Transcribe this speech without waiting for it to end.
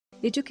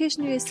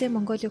Educationusa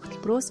Mongolia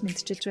хөтөлбөрөөс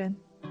мэдчилж байна.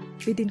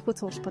 Бид энэхүү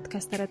цуглал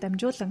подкастаараа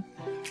дамжуулан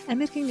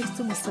Америкийн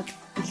нэгдсэн улсад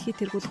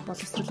дэлхийд тэргүүлэх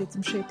боловсрол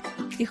эзэмшээд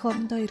их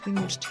орондоо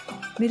иргэн ирж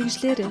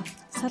мэргэжлэр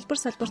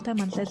салбартаа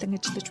манлайлан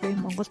ажиллаж буй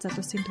Монгол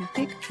залуусын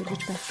түүхийг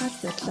хүргэж байхаар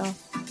зорилоо.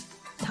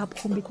 Та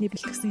бүхэн бидний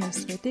бэлтгэсэн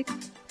явцлуудыг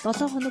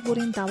 7 хоног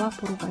бүрийн даваа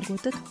пүрэв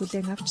гаргуудад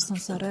хүлээн авч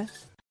сонсоорой.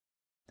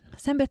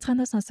 Сайн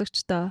байцгаана уу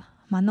сонсогчдоо.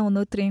 Манай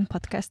өнөөдрийн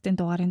подкастын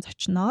дугаарын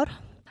зочноор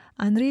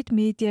Америкт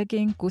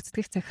медиагийн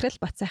гүйцэтгэх захирал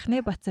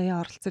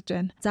Батзаяа оролцож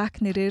байна.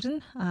 Зак нэрээр нь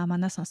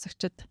манай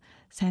сонсогчид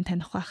сайн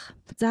таних бах.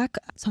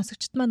 Зак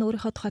сонсогчид маань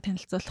өөрийнхөө тухай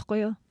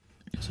танилцуулахгүй юу?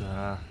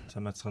 За,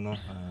 сайн байцгаана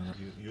уу.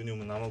 Юуны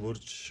өмнө намайг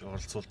урьж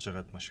оролцуулж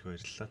байгаад маш их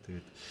баярлалаа.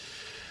 Тэгээд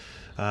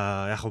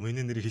яг хөө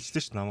миний нэрийг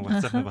хэлчихлээ шүү.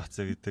 Намайг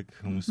Батзаяа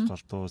гэдэг хүмүүс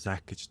голдуу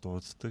Зак гэж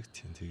дууддаг.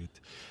 Тэгээд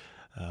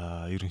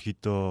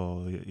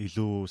ерөнхийдөө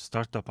илүү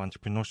стартап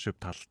entrepreneurship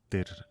тал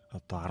дээр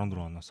одоо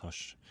 14 оноос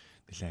хойш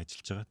нэлээд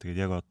ажиллаж байгаа. Тэгээд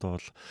яг одоо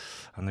бол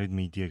Америкт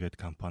Media гэдэг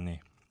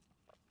компани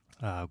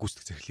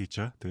гүйцэтгэх захирал хийж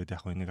байгаа. Тэгээд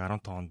яг энийг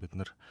 15 онд бид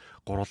нэр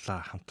гурлаа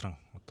хамтран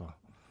одоо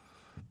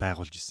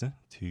байгуулж исэн.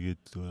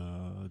 Тэгээд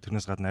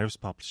тэрнээс гадна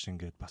Aris Publishing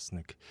гэдэг бас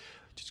нэг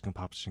жижигхэн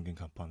паблишингийн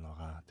компани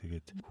байгаа.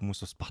 Тэгээд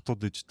хүмүүс бас Батуу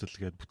Digital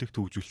гэдэг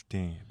бүтээгдэхүүн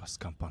хөгжүүлэлтийн бас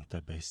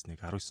компанитай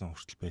байсныг 19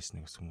 хүртэл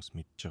байсныг бас хүмүүс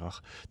мэдж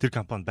байгаа. Тэр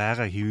компани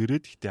байгаа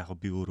хэвээрээ гэхдээ яг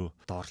би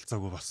өөрөө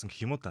оролцоогүй болсон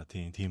гэх юм уу да.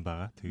 Тийм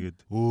байгаа.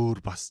 Тэгээд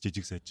өөр бас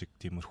жижиг сажиг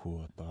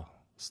тиймэрхүү одоо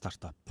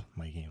стартап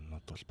маягийн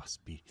юмнууд бол бас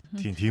би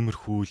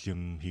тиймэрхүү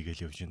юм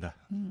хийгээл явж байна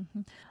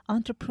да.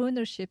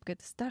 Entrepreneurship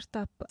гэдэг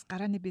стартап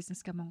гарааны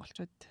бизнес гэх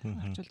монголчууд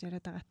орчуулж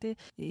яриад байгаа тий.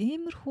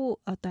 Иймэрхүү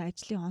одоо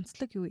ажлын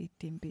онцлог юу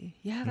идэм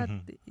бэ?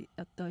 Яагаад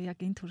одоо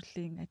яг энэ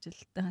төрлийн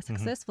ажилд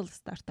successful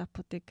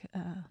стартапуудыг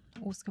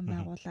үүсгэн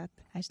байгуулад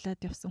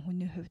ажиллаад явсан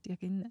хүний хувьд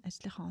яг энэ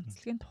ажлынхаа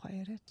онцлогийн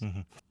тухай яриач.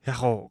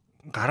 Яг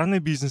гарааны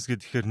бизнес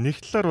гэхээр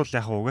нэг талаар бол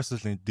яг угаасаа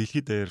л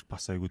дэлхийд даяар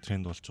бас айгүй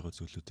тренд болж байгаа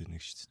зүйлүүд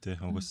нэг шүү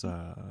дээ.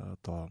 Угаасаа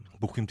одоо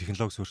бүх юм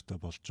технологи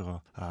суурьтай болж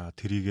байгаа.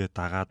 Тэрийгэ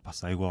дагаад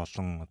бас айгүй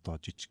олон одоо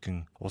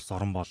жижигхэн улс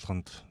орон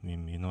болгонд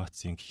юм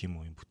инновацийн гэх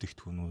юм уу юм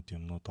бүтээгдэхүүнүүд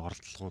юмнууд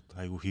оролдлогууд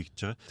айгүй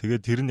хийж байгаа.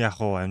 Тэгээд тэр нь яг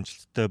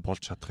амжилттай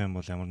болж чадах юм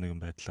бол ямар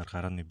нэгэн байдлаар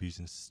гарааны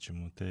бизнес ч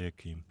юм уу те яг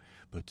юм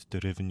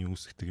бодиттой revenue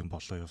үүсгдэг юм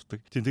болоо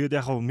явдаг. Тэгээд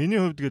яг миний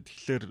хувьд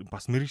гэхээр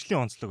бас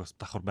мэргэжлийн онцлог бас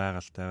давхар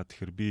байгаа л таа.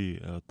 Тэгэхээр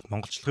би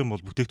монголчлох юм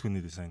бол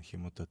бүтээгдэхүүний дизайн гэх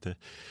юм уу те.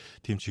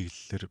 Тим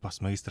чиглэлээр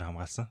бас магистр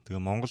хамгаалсан.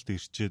 Тэгээ Монголд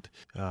ирчээд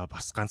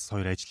бас ганц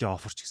хоёр ажлын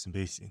офферч гэсэн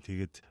байсан.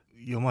 Тэгээд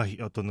юмаа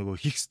одоо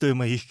нөгөө хийх ёстой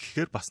юмаа хийх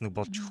гэхээр бас нэг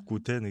болж өгөхгүй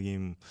те. Нэг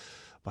юм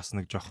бас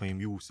нэг жоохон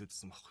юм юу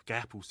үсэдсэн багхгүй.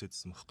 Gap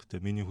үсэдсэн багхгүй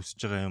те. Миний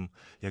хүсэж байгаа юм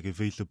яг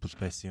available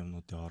байсан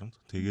юмнуудын оронд.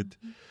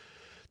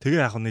 Тэгээ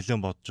яг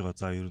нэлээд бодож байгаа.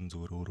 За ер нь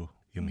зүгээр өөрөө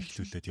юм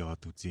эхлүүлээд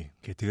яваад үзье.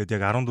 Тэгээд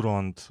яг 14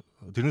 онд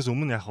тэрнээс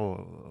өмнө яг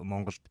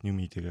Монголд New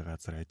Media-гийн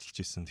газар ажиллаж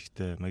исэн.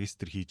 Гэхдээ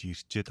магистр хийж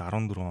ирчээд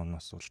 14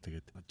 оноос бол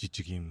тэгээд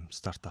жижиг юм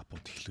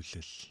стартапууд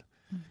эхлүүлээл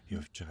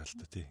явж байгаа л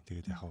та тий.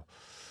 Тэгээд яг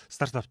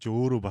стартап чи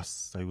өөрөө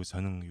бас айгүй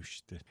сонин юм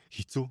шүү дээ.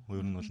 Хэцүү.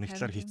 Ер нь бол нэг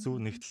талаар хэцүү,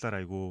 нэг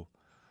талаар айгүй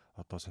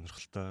одоо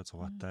сонирхолтой,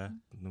 зугаатай.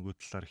 Нөгөө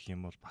талаар их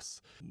юм бол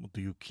бас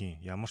одоо юу гэх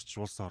юм ямар ч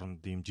улс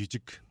оронд ийм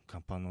жижиг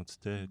компаниуд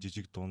те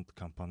жижиг дунд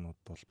компаниуд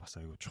бол бас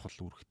аюу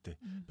чухал үүрэгтэй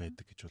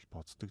байдаг гэж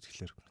бол боддог.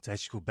 Тэгэхээр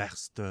зайлшгүй байх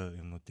ёстой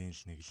юмнуудын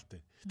л нэг л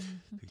дээ.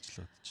 Тэгж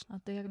л бодож байна.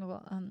 Одоо яг нөгөө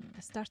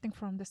starting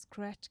from the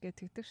scratch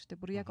гэдэг шүү дээ.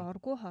 Бүр яг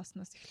оргуу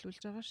хоосноос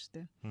эхлүүлж байгаа шүү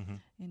дээ.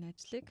 Энэ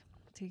ажлыг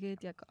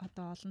тэгээд яг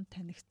одоо олон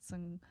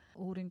танигдсан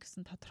өөрийн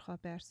гэсэн тодорхой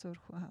байр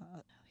суурь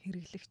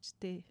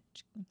хэрэглэгчтэй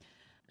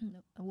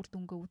үр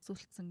дүнгээ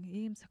үзүүлсэн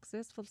ийм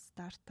successful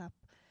startup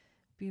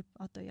би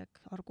одоо яг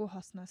оргуу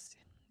хоосноос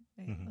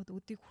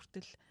өдийг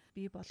хүртэл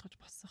бий болгож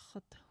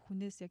босгоход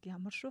хүнээс яг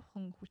ямар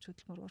шуухан хүч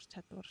хөдөлмөр ур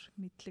чадвар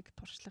мэдлэг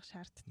туршлага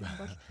шаарддаг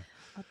бол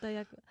одоо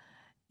яг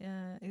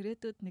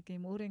ирээдүйд нэг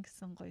юм өөрийн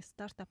гэсэн гоё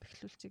стартап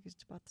эхлүүлчих гэж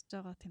бодож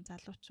байгаа тийм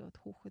залуучууд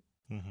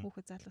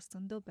хүүхэд залуус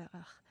зөндөө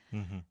байгаах.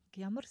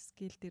 Ямар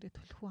скил дээрээ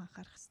төлөвлөхөө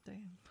анхаарах хэрэгтэй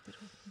юм тэр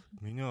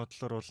хувьд. Миний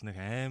бодлоор бол нэг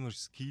амар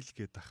скил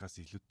гэдэг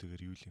ахаас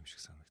илүүтэйгээр юу юм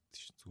шиг санагдчих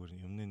ш. Зүгээр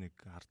юмны нэг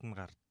ард нь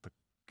гардаг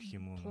гэх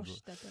юм уу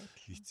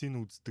эцсийн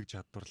үздэг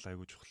чадвар л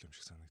айгүй чухал юм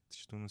шиг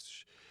санагдчих. Түүнээс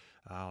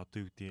одоо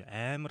юу гэдэг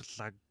амар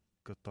лаг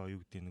одоо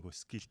юу гэдэг нөгөө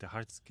скилтэй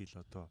hard skill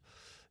одоо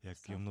яг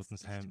юмнууд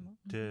нь сайн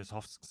тий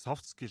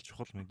soft skill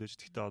чухал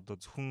мэдээж. Гэхдээ одоо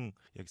зөвхөн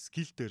яг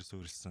скил дээр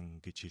суурилсан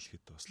гэж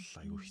хэлэхэд бас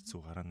айгүй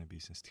хэцүү гарааны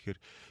бизнес. Тэгэхээр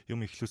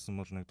юм эхлүүлсэн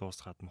бол нэг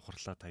дуусгаад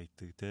мухарлаа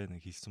тайдаг тий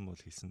нэг хэлсэн бол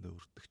хэлсэндээ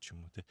өрдөх ч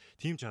юм уу тий.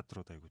 Тим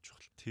чадрууд айгүй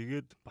чухал.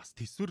 Тэгээд бас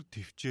төсвөр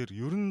төвчээр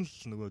ер нь л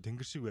нөгөө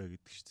тэнгэр шиг бай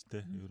гэдэг шүү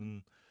дээ тий. Ер нь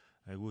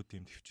айгүй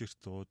тийм төвчээрт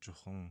зууж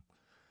жохон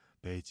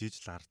байж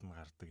иж л ард нь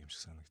гардаг юм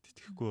шиг санагдчих.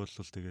 Тэгэхгүй бол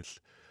тэгэл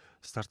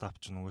стартап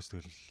ч нугас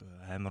тэгэл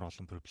амар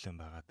олон проблем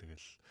байгаа.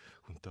 Тэгэл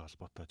хүнтэй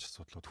холбоотой ч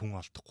асуудлууд, хүн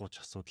олдохгүй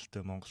ч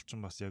асуудалтай. Монголчин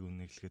бас яг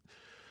үнийг хэлэхэд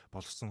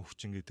боловсон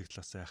өвчин гэдэг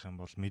талаас яах юм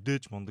бол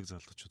мэдээж мундаг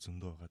залуучууд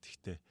зөндөө байгаа.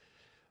 Гэхдээ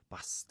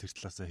бас тэр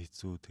талаасаа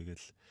хэцүү.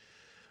 Тэгэл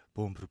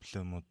бөөн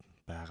проблемууд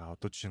байгаа.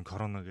 Одоо жишээ нь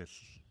корона гэл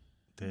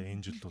тэгээ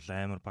энэ жил бол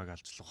амар баг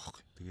алчлах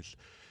واخ. Тэгэл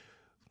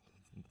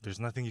there's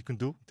nothing you can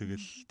do.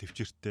 Тэгэл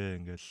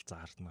төвчээртэй ингээл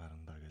заардна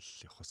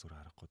гэл явахаас өөр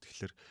аргагүй.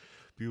 Тэгэхээр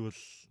би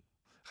бол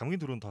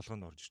хамгийн түрүүнд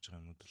толгойд орж ирж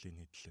байгаа юмнууд л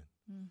энэ хэдлээ.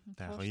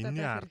 Тэгээ яг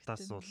энэний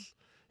ардаас бол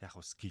яг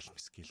скил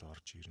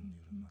орж ирнэ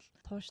ер нь бол.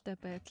 Тууштай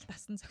байдал,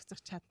 дасан зохицох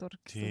чадвар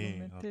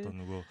гэсэн юм байна. Одоо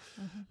нөгөө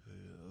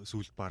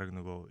сүүлд баг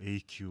нөгөө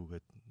AQ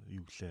гэдэг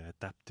юу гэлээ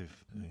adaptive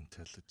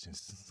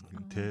intelligence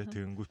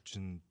тэгэнгүүт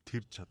чинь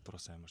тэр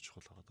чадвараас амар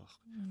чухал байгаа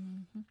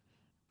байхгүй.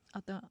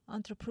 Одоо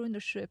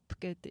entrepreneurship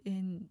гэдэг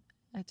энэ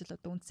ажил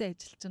одоо үндсэн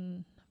ажил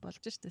чинь болж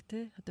штэ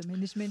тий. Одоо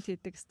менежмент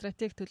хийдэг,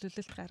 стратеги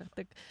төлөвлөлт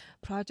гаргадаг,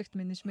 project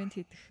management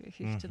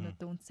хийх чинь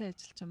одоо үндсэн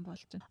ажил чинь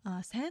болж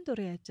байна. Сайн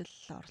дурын ажил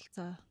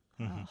оролцоо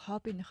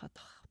хоббиныхаа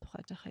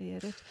тухай жахаа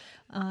яриач.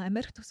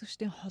 Америкт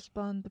төгсөгчдийн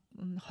холбоонд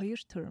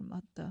 2 term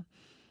одоо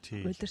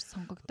үлдэр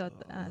сонгогдоод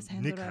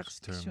сайн дураар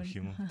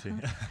юм уу тий.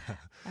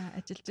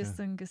 Ажиллаж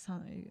исэн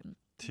гэсэн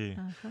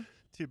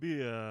тий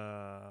би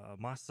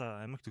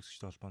MASA Америкт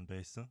төгсөгчдийн холбоонд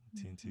байсан.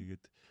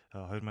 Тэгээд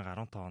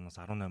 2015 оноос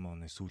 18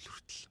 оны сүүл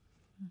хүртэл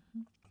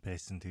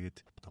байсан.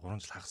 Тэгээд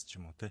 3 жил хагас ч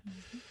юм уу тий.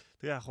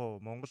 Тэгээ яг хуу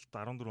Монголд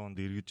 14 онд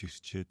эргэж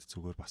ирчээд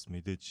зүгээр бас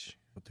мэдээж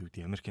одоо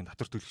үүдээ Америкийн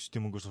татвар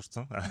төлөгчдийн мөнгөөр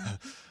сурцсан.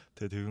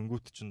 Тэгээ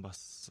тэгэнгүүт чинь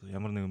бас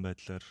ямар нэгэн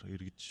байдлаар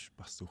эргэж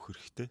бас өгөх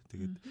хэрэгтэй.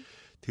 Тэгээд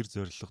тэр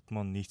зорилгот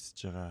маань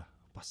нийцж байгаа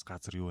бас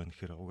газар юу вэ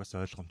гэхээр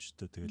угаасаа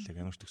ойлгомжтой. Тэгээд яг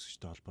Америк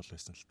төгсөгчтэй холбоол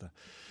байсан л та.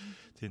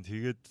 Тийм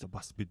тэгээд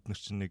бас бид нар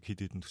чинь нэг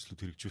хэд хэдэн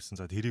төслүүд хэрэгжүүлсэн.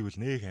 За тэрийг бол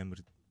нэг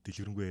амар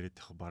дэлгэрэнгүй яриад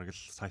явах бараг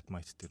л сайт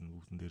майт дээр нь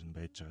бүгдэн дээр нь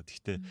байж байгаа.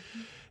 Гэхдээ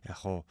яг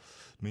хуу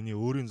миний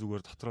өөрийн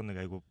зүгээр дотроо нэг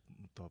айгу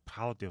одоо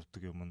proud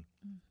явдаг юм нь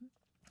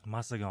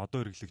MASA-гийн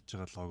одоо хэрэглэж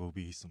байгаа лого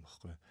би хийсэн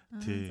байхгүй.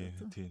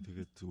 Тийм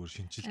тэгээд зүгээр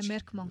шинжилж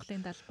Америк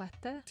Монголын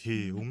далбаатай.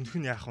 Тийм өмнөх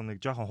нь яг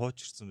нэг жоохон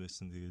хуучирсан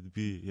байсан. Тэгээд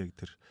би яг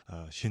тэр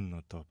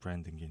шинэ одоо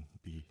брендингийн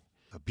би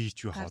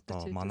ч юу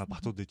одоо манай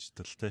Батуу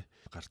дижитал те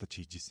гартаж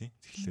хийж исэн.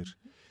 Тэгэхээр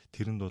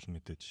тэрэнд бол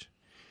мэдээж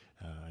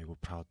айгу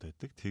proud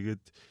байдаг.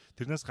 Тэгээд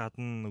тэрнээс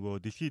гадна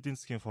нөгөө дэлхийн эдийн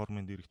засгийн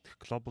форумын дэрэгдэх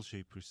Global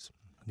Shapers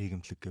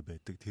нийгэмлэг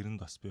байдаг.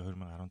 Тэрэнд бас би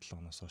 2017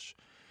 оноос хойш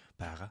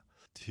байгаа.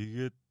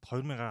 Тэгээд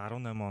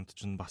 2018 онд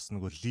ч бас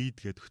нөгөө лид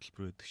гэдэг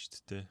хөтөлбөр байдаг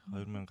шүү дээ.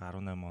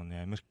 2018 оны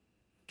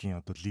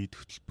Америкийн одоо лид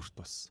хөтөлбөрт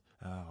бас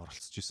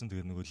оролцож исэн.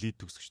 Тэгээд нөгөө лид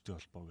төгсөгчдийн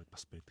холбоо гэдээ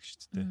бас байдаг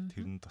шүү дээ.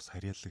 Тэрэнд бас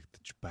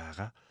харьяалагдаж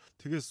байгаа.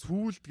 Тэгээд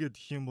сүүлд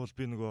гэх юм бол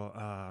би нөгөө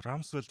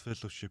Ramswell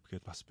Fellowship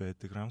гэдээ бас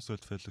байдаг.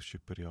 Ramswell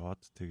Fellowship-ээр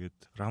яваад тэгээд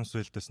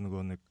Ramswell-дээс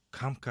нөгөө нэг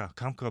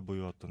Камка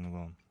буюу одоо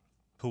нөгөө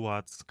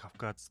Хувац,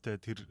 Кавказтэй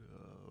тэр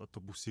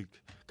одоо бүсийг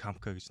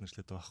Камка гэж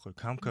нэрлэдэг байгаа байхгүй.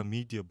 Камка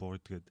Media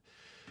Board гэдэг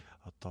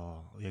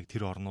одоо яг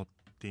тэр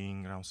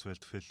орнуудын Ramswell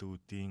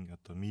Fellow-уудын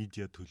одоо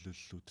медиа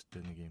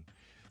төлөөллүүдтэй нэг юм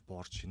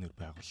борд шинээр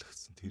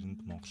байгуулагдсан.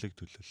 Тэрэнд Монголыг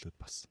төлөөлөөд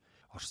бас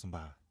орсон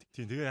байгаа.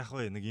 Тийм тэгээ яг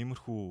хөө нэг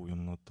иймэрхүү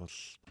юмнууд бол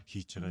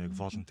хийж байгаа яг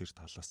волонтер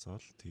талаас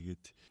бол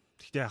тэгээд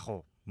гэхдээ яг хөө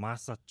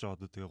MASA ч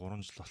одоо тэгээ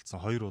 3 жил болцсон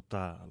 2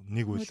 удаа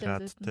нэг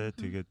үйлраад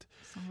тэгээд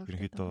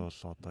ерөнхийдөө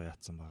бол одоо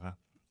яатсан байгаа.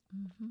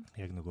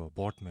 Яг нөгөө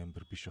board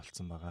member биш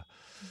болсон байгаа.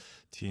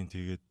 Тийм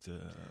тэгээд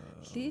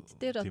лид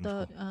дээр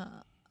одоо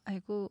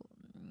айгу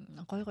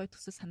гой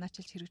төсөл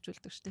санаачилж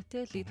хэрэгжүүлдэг шүү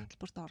дээ. Лид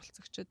хөтөлбөрт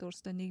оролцогчдод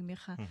өөрсдөө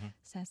нийгмийнхаа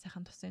сайн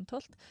сайхан тусын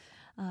тулд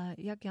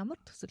яг ямар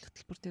төсөл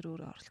хөтөлбөр дээр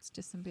өөрөө оролцож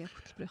байсан бэ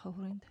хөтөлбөрийнхаа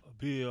хүрээнд?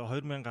 Би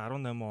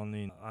 2018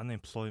 оны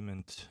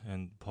Unemployment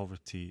and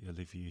Poverty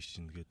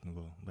Alleviation гэдэг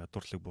нөгөө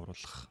ядуурлыг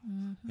бууруулах,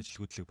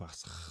 ажилгүйдлийг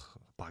багасгах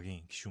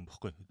багийн гишүүн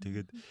бохгүй.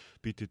 Тэгээд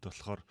бидэд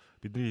болохоор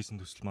бидний хийсэн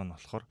төсөл маань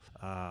болохоор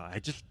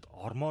ажилд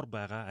ормоор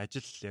байгаа,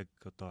 ажил яг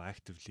одоо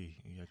actively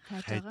яг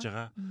хайж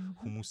байгаа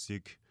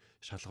хүмүүсийг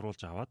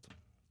шалгаруулж аваад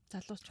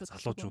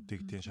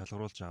залуучуудыг тийм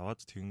шалгаруулж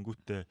аваад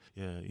тэгэнгүүтээ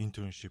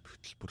internship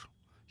хөтөлбөр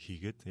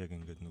хийгээд яг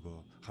ингээд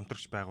нөгөө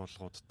хамтрагч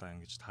байгууллагуудтай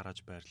ингэж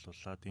тарааж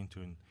байрлуулад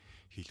intern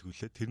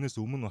хийлгүүлээд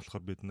тэрнээс өмнө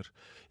болохоор бид нар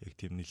яг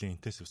тийм нэлийн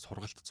интенсив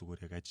сургалт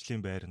зүгээр яг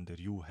ажлын байран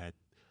дээр юу хайд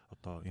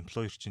одоо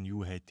employer чинь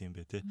юу хайд юм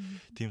бэ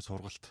тийм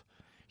сургалт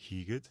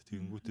хийгээд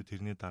тэгэнгүүтээ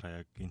тэрний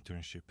дараа яг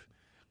internship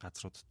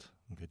газруудад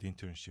ингээд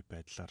internship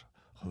байдлаар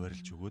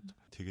хуваарлж өгөөд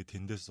тэгээд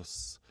тэндээс бас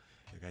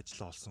яг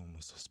ажиллаа олсон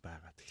хүмүүс бас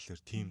байгаа.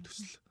 Тэгэхээр тийм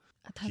төсөл.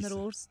 Та нар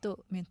өөрсдөө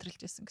менторлж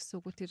байсан гэсэн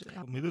үг үү тэр?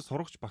 Мэдээ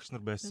сурагч багш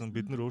нар байсан.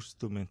 Бид нар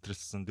өөрсдөө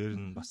менторлсон. Дээр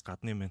нь бас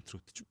гадны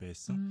менторууд ч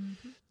байсан.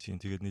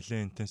 Тийм тэгээд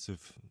нэлээд интенсив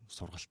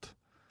сургалт.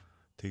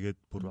 Тэгээд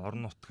бүр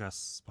орон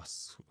нутгаас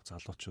бас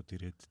залуучууд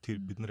ирээд тэр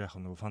бид нар яг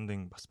нэг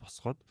фандинг бас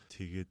босгоод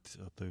тэгээд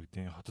одоо юу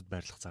гэдэг нь хотод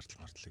байрлах зардал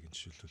мардлыг энэ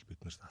жишээлбэл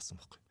бид нар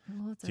таасан байхгүй.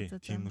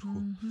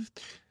 Тиймэрхүү.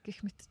 Гэх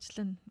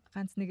мэтчлэн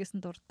ганц нэгээс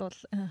нь дурдвал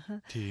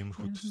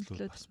тиймэрхүү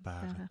төслүүд бас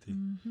байгаа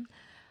тийм.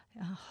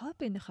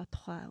 Хоббиныхаа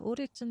тухай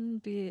өөрөө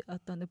чинь би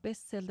одоо нэг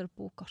бестселлер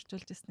бук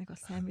орчуулж ирснийг бол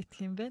сайн мэдх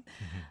юм байна.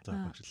 За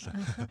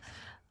баярлалаа.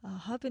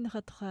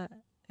 Хоббиныхаа тухай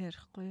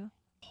ярихгүй юу?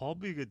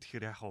 Хобби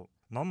гэхээр яг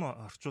ном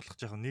орчуулах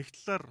яг нэг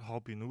талаар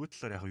хобби нөгөө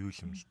талаар яг юу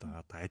юм л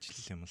да. Одоо ажил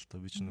юм л да.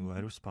 Би ч нөгөө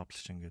Aris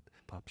Publishing гэдэг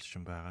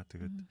publishing байгаа.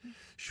 Тэгээд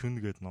шүн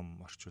гээд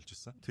ном орчуулж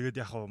исэн. Тэгээд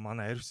яг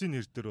манай Aris-ийн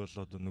нэр дээр бол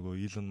одоо нөгөө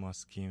Elon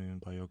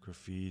Musk-ийн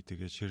biography,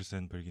 тэгээд Sheryl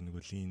Sandberg-ийн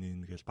нөгөө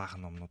Lean-ийн гээд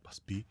баахан номнууд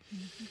бас бий.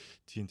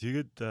 Тийм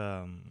тэгээд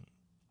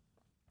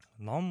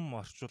ном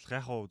орчуулах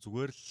яг хоо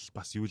зүгээр л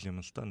бас юу юм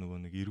л да нөгөө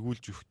нэг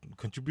эргүүлж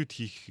contribute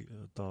хийх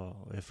одоо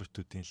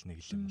effort-уудын л нэг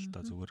юм л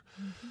да зүгээр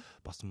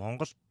бас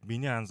Монголд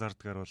миний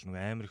анзаардгаар бол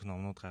нөгөө амар их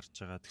номнууд гарч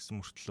байгаа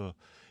тэгсэн мөртлөө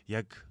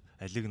яг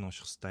алиг нь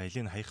унших хэвээр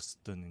алийг нь хаях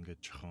хэвээр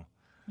ингээд жоохон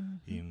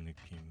ийм нэг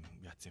юм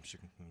яц юм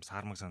шиг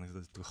саармаг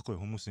санагдаад байдаг байхгүй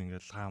хүмүүс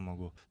ингээд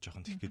хаамаагүй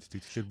жоохон тэгэх гээд.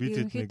 Тэгэхээр бид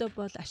ерөнхийдөө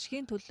бол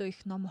ашигын төлөө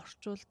их ном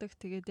орчуулдаг.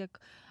 Тэгээд яг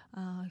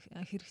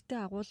хэрэгтэй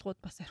агуулгууд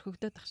бас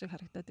орхигдоод ах шиг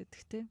харагдаад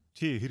байдаг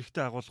тий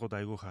хэрэгтэй агуулгууд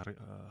айгүй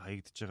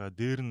хаягдж байгаа.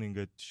 Дээр нь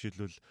ингээд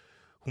жишээлбэл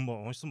хүн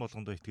уншсан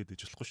болгондоо итгээд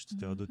иж болохгүй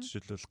шүү дээ. Одоо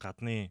жишээлбэл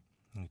гадны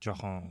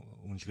жоохон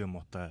үнэлгээ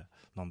муутай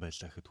ном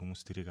байлаа гэхэд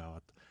хүмүүс тэрийг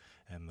аваад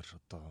амар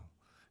одоо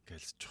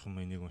гэлс чухам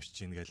энийг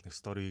уншиж ийн гээл нэг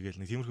стори хийгээл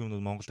нэг тиймэрхүү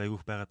юмнууд Монголд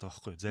айгүйх байгаад байгаа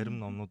байхгүй. Зарим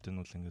номнуудын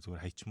бол ингээд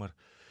зүгээр хайчмаар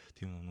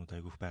тийм номнууд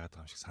айгүйх байгаад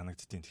байгаа юм шиг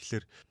санагддیں۔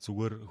 Тэгэхээр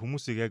зүгээр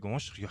хүмүүсийг яг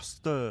унших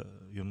ёстой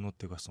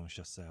юмнуудыг бас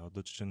уншаасаа.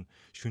 Одоо жишээ нь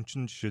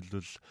шүнчин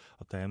жишээлбэл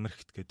одоо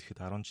Америкт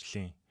гэхэд 10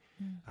 жилийн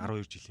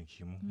 12 жилийн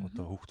гэх юм уу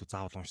одоо хүүхдүүд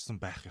заавал уншсан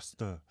байх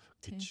ёстой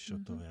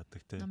гэж одоо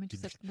яадаг те.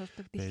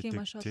 Дэлхийн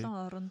маш олон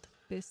оронд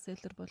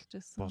бестселлер болж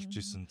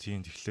исэн.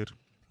 Тийм тэгэхээр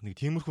нэг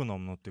тиймэрхүү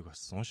номнуудыг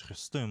бас унших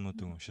ёстой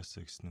юмнуудыг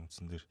уншаасаа гэсэн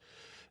үндсэн дээр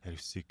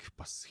аривсыг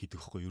бас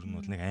хийдэгхгүй. Ер нь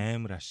бол нэг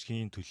амар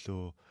ашигын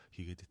төлөө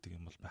хийгээд идэг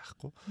юм бол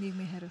байхгүй.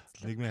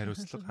 Нийгмийн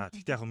хариуцлага.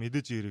 Тэгтээ яг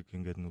мэдээж эрэг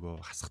ингээд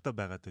нөгөө хасахтай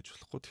байгаад байж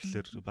болохгүй.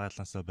 Тэгэхээр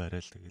балансаа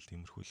барайл тэгэл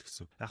тиймэрхүү л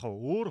гэсэн. Яг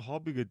өөр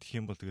хобби гэдэг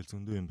юм бол тэгэл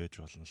зөндөө юм байж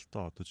болно л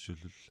доо. Одоо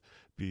жишээлбэл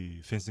би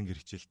фенсингээр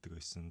хичээлдэг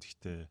байсан.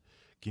 Тэгтээ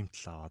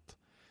гимтэл аваад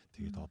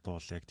тэгээд одоо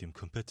бол яг тийм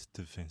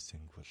competitive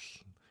fencing бол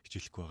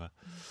хичээлэхгүй байгаа.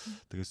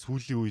 Тэгээд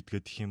сүүлийн үед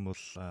гэх юм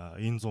бол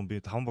энэ зам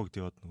би 5 богд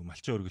яваад нөгөө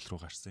малчин өргөл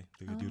рүү гарсан.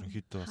 Тэгээд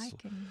ерөнхийдөө бас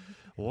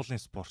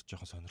уулын спорт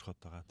жоохон сонирхоод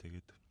байгаа.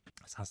 Тэгээд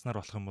санснаар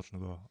болох юм бол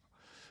нөгөө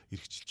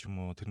эх жил ч юм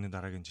уу тэрний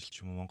дараагийн жил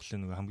ч юм уу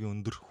Монголын нөгөө хамгийн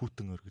өндөр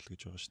хүүтэн өргөл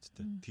гэж байгаа шүү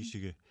дээ.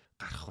 Тийшээгээ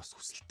гарах бас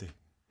хүсэлтэй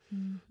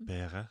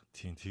байгаа.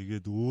 Тийм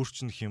тэгээд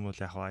өөрчлөх юм бол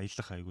яг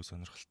аялах айгүй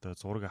сонирхолтой,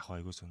 зураг авах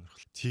айгүй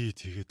сонирхолтой.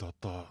 Тэгээд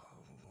одоо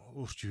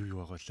өөрч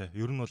юу байгаа лээ.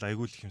 Ер нь бол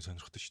айгүй л их юм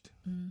сонирхдаг шүү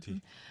дээ.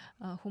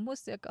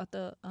 Хүмүүс яг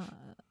одоо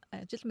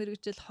ажил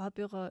мэргэжил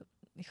хоббигоо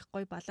их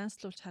гоё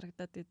баланслуулж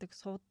харагдаад идэг.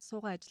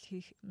 Суугаа ажил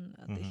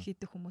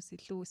хийдэг хүмүүс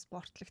илүү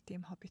спортлог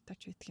тийм хоббитой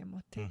ч байдаг юм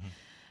уу тий.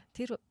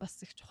 Тэр бас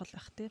их чухал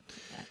байх тий.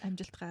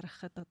 Амжилт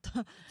гаргахад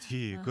одоо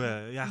тий.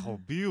 Үгүй яг уу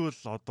би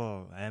бол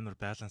одоо амар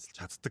баланслж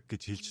чаддаг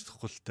гэж хэлж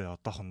чадахгүй л дээ.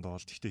 Одоохондоо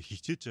бол гэхдээ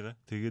хичээж байгаа.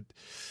 Тэгээд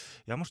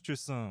ямар ч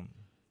байсан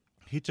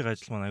хийж байгаа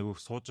ажил маань айгүй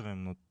сууж байгаа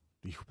юмнууд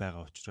их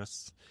байгаа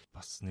учраас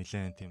бас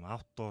нэлээд тийм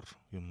аутдор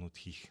юмнууд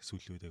хийх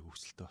сүүлийн үед айгүй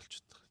хүсэлтэй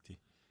болчиход байгаа тий.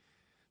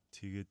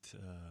 Тэгээд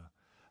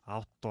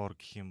аутдор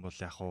гэх юм бол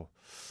яг уу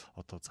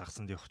одоо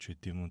загсанд явах ч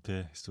үт юм уу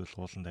те эсвэл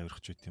ууланд авирах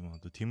ч үт юм уу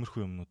одоо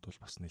тиймэрхүү юмнууд бол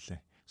бас нэлээд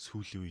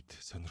сүүлийн үед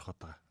сонирхоод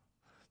байгаа.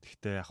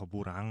 Гэхдээ яг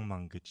бүр ан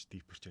ман гэж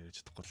дипэрч яриад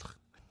чадахгүй л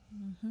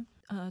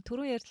байна.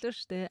 Түрүү ярьлаа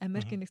шүү дээ.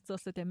 Америкийн нэгдсэн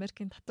улсад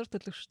Америкийн татвар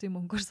төлөгчдийн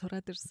мөнгөөр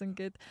сураад ирсэн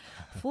гээд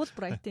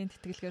Fulbright-ын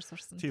тэтгэлгээр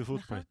сурсан. Тий,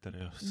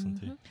 Fulbright-аар явсан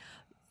тий.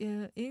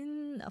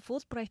 Энэ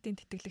Fulbright-ын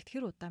тэтгэлэгт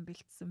хэр удаан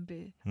бэлдсэн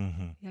бэ?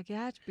 Яг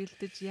яаж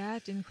бэлдэж,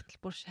 яаж энэ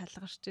хөтөлбөр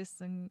шалгарч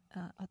ирсэн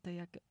одоо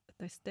яг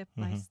step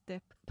by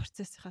step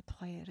процессийнхаа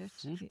тухай яриач.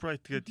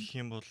 Fulbright гэдэг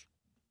юм бол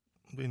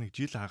би нэг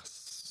жил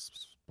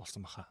хагас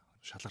болсон баха.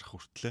 Шалгарах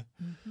хүртлээ.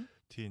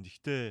 Тийм.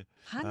 Гэхдээ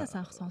хаанаас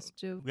анх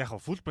сонсч юу? Яг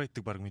Fulbright-ыг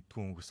баг мэдгүй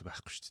хүмүүс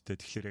байхгүй шүү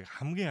дээ. Тэгэхээр яг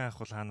хамгийн анх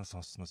бол хаанаас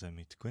сонссноо сайн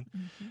мэдэхгүй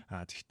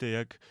байна. Тэгвэл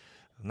яг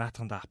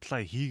наатханда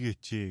apply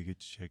хийгээч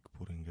гэж яг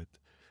бүр ингээд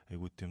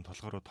айгуу тийм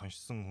толгороо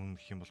тоншсон хүн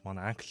гэх юм бол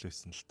манай анкл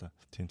байсан л та.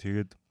 Тийм.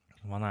 Тэгээд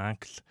манай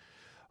анкл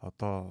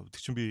одоо тэг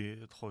чинь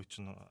би тухайн үе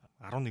чинь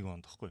 11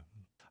 онд тахгүй.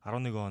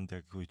 11 онд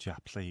яг үе чи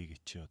apply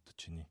хийгээч одоо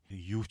чиний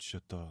юу ч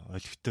одоо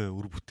олигтой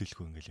өр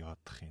бүтээлгүй ингээл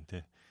яваад тах юм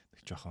те.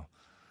 Тэг жоохон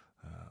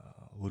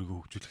өөрийгөө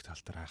хөгжүүлэх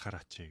тал дээр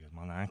анхаараач гэж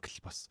манай анкл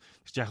бас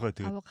тэг яг бай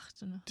тэгээд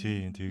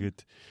тийм тэгээд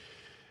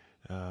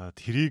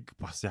тэрийг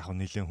бас яг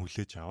нэлээд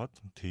хүлээж аваад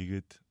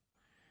тэгээд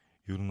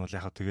ер нь бол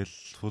яг тэгэл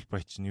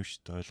Fulbright чинь юу шүү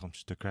дээ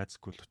ойлгомжтой grad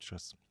school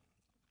учраас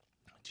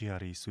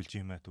GRE эсвэл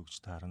GMAT өгч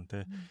таарна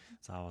те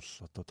заавал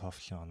одоо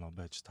TOEFL-ийн оноо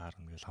байж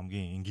таарна гэл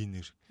хамгийн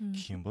энгийнээр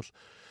гэх юм бол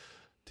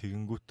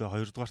тэгэнгүүтээ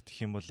хоёрдугаарт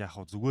гэх юм бол яг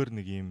зүгээр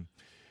нэг юм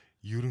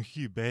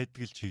ерөнхий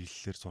байдгал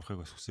чиглэлээр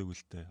сурахыг бас хүсээгүй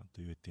л дээ одоо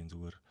юу гэдгийг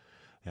зүгээр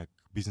яг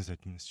business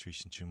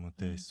administration ч юм уу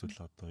те эсвэл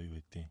одоо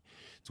юу гэдэг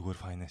зүгээр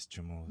finance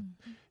ч юм уу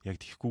яг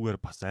тийхгүйгээр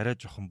бас арай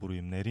жоохон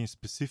бүр юм нарийн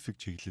specific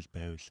чиглэл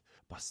байвал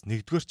бас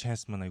нэгдүгээр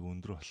chance маань айгу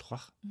өндөр болох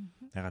бах.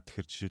 Ягаад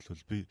тэгэхээр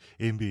жишээлбэл би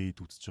MBA-д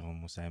үзэж байгаа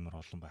хүмүүс амар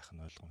олон байх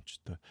нь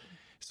ойлгомжтой.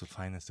 Эсвэл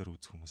finance-аар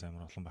үзэх хүмүүс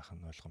амар олон байх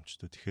нь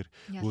ойлгомжтой. Тэгэхээр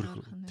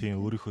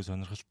өөрийнхөө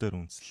сонирхолтоор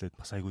үндэслээд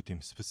бас айгу тийм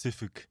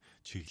specific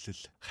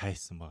чиглэл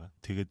хайсан байгаа.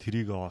 Тэгээд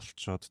тэрийг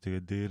олцоод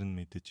тэгээд дээр нь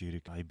мэдээж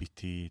эрэг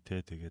IBT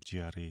те тэгээд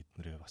GRE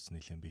эднэрээ бас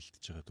нэлээд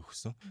бэлдэж байгаад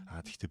өгсөн.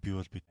 Тэгтээ би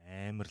бол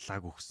амар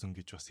лаг өгсөн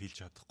гэж бас хэлж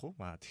чадахгүй.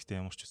 Тэгтээ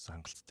ямар ч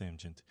үсэн хангалттай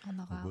хэмжээнд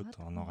өгөөд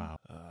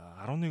оноогоо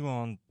 11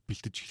 онд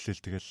бэлдэж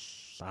эхлээл тэгэл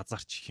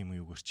азарч их юм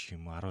уу юугэрч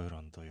их юм уу 12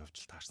 онд явж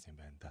таарсан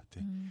юм байна да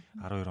тий.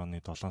 12 оны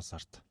 7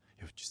 сард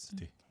явж ирсэн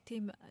тий.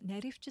 Тийм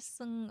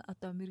наривчилсан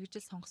одоо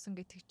мэргэжил сонгосон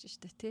гэж тэгж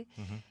штэ тий.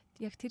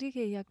 Яг тэрийг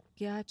яг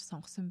яаж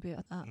сонгосон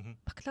бэ?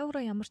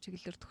 Бакалавра ямар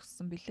чиглэлээр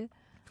төгссөн бэлээ?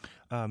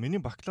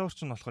 Миний бакалавр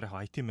ч нь болохоор яг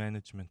IT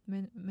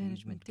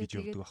менежмент гэж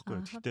явдаг байхгүй.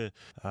 Гэхдээ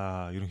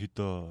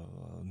ерөнхийдөө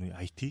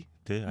IT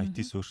тий IT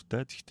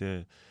суурьтай.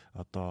 Гэхдээ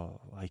одоо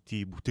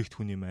IT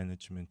бүтээгдэхүүний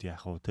менежмент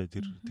яг уу тий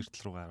тэр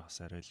тал руугаар бас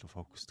арай илүү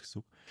фокус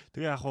гэсэн үг.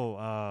 Тэгээ яг уу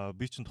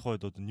би ч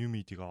тухайд одоо new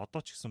media одоо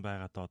ч гэсэн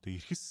байгаадаа одоо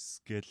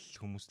ирэхэс гээл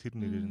хүмүүс тэр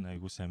нэрээр нь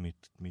айгуу сайн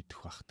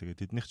мэдэх бах.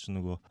 Тэгээд эднийх ч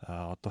нөгөө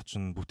одоо ч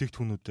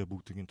бүтээгдэхүүнүүдэд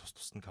бүгдийн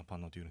тус нь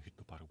компаниуд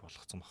ерөнхийдөө баг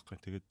болгоцсон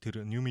байхгүй. Тэгээд тэр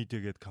new media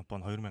гэдэг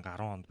компани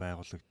 2010 онд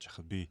байгуулагдаж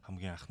хахад би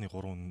хамгийн анхны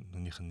 3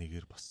 хүнийх нь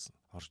нэгээр бас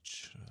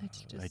орж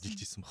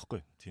ажиллаж исэн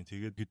байхгүй. Тийм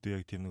тэгээд бид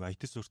яг тийм нэг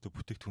IT суурьтай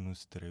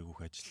бүтээгдэхүүнээс дээр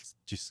айгүйх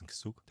ажиллаж исэн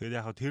гэсэн үг. Тэгээд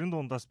яг тэрэн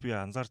дундаас би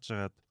анзаарч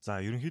байгаад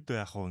за ерөнхийдөө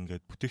яг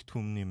ингээд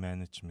бүтээгдэхүүний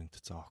менежмент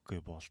за окей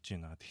болж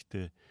байна.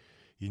 Гэхдээ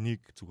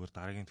энийг зүгээр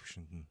дараагийн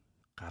түвшинд нь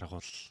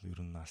гаргавал ер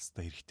нь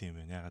алстаа хэрэгтэй юм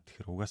байна. Ягаад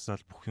тэгэхээр угаасаа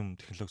л бүх юм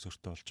технологи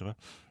суурьтай болж байгаа.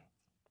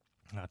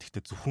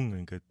 Гэхдээ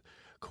зөвхөн ингээд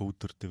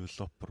coder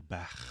developer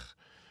байх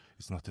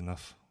is not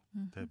enough.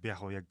 Тэгээ би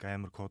яг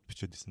амар код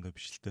бичээд ирсэндээ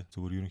биш л те.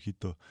 Зүгээр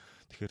ерөнхийдөө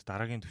тэгэхээр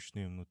дараагийн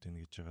түвшний юмнуудыг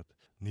гэж яагаад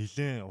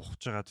нэлээд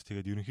ухаж байгаад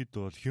тэгээд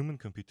ерөнхийдөө бол human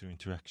computer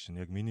interaction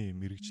яг миний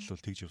мэрэгжил бол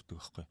тэгж явдаг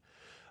байхгүй.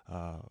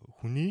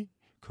 Хүний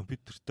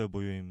компьютертэй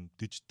буюу юм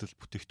дижитал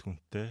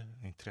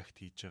бүтээгдэхүүнтэй интеракт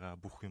хийж байгаа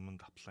бүх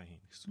юмд apply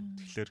хийн гэсэн.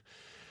 Тэгэхээр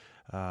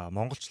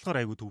монголчлохоор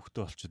айгу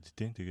төвөгтэй болчиход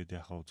тийм.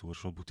 Тэгээд яг зүгээр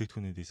шууд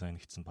бүтээгдэхүүний дизайн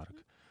гэсэн баг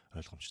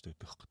ойлгомжтой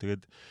байдаг байхгүй.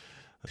 Тэгээд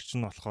орчин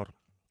нь болохоор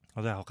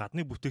одоо яг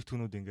гадны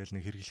бүтээгдэхүүнүүд ингээл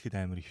нэг хэрэглэхэд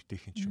амар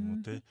өвтэйхэн ч юм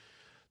уу те.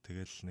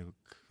 Тэгэл нэг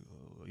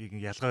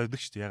ялгаа байдаг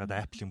шүү дээ. Ягаад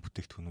Apple-ийн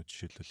бүтээгдэхүүнүүд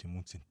жишээлбэл юм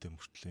үнцэнтэй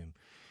мөртлөө юм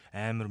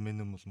амар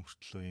минимал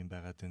мөртлөө юм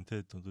байгаад байна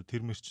те.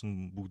 Тэр мөр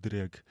чинь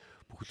бүгдээ яг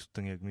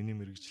бүхэлдэн яг миний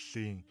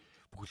мэрэгжлийн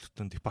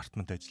бүхэлдэн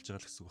департамент ажиллаж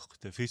байгаа л гэсэн үг байхгүй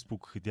те.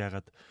 Facebook гэхэд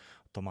ягаад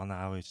одоо манай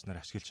аав ээж нар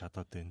ашиглаж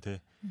чадаад байна те.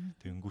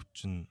 Тэгэнгүүт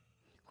чинь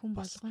хүн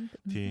болгонд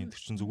тийм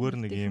тэр чинь зүгээр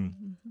нэг юм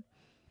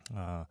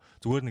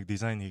зүгээр нэг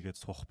дизайн хийгээд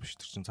суух биш.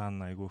 Тэр чинь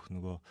цаана айгүйх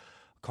нөгөө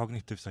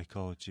cognitive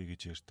psychology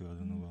гэж ярьдаг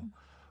нөгөө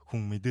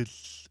хүн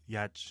мэдээлэл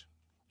яаж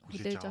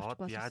хүлээж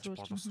аваад яаж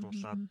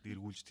боловсруулад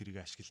эргүүлж тэрийг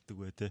ашигладаг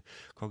вэ те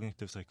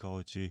cognitive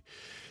psychology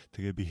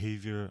тэгээ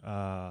behavior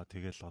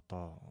тэгэл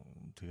одоо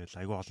тэгэл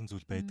айгүй олон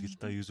зүйл байдаг л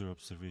да user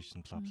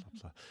observation bla bla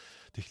bla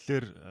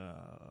тэгэхээр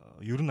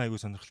ер нь айгүй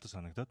сонирхолтой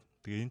санагдаад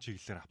тэгээ энэ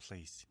чиглэлээр apply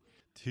хийсэн.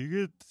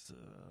 Тэгээд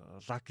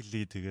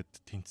luckily тэгээд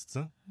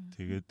тэнцсэн.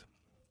 Тэгээд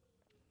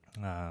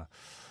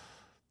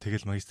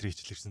тэгэл магистрын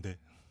хичээл ирсэн те.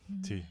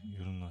 Тий,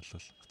 ер нь бол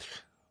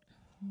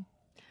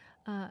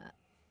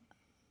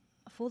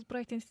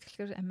Fulbright-ын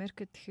тэтгэлгээр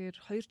Америкт тэгэхээр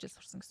 2 жил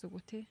сурсан гэсэн үг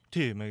үү тий?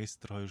 Тий,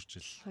 магистр 2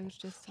 жил.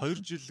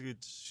 2 жил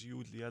гэж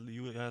юу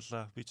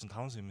яалаа би чинь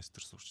 5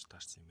 семестр сурч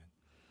таарсан юм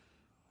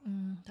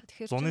байна.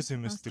 Тэгэхээр 100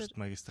 семестрт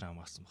магистр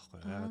хамгаалсан байхгүй.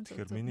 Яагаад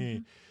тэгэхээр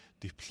миний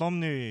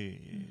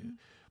дипломны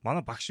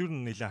манай багш юу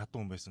нэлээд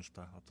хатуу хүн байсан л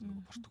та. Одоо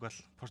нэг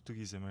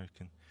Portuguese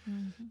American.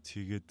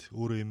 Тэгээд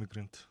өөрөө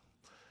immigrant.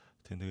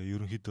 Тэгээ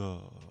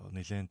ерөнхийдөө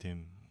нэлээд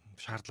тийм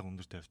шаардлага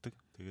өндөр тавьдаг.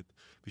 Тэгээд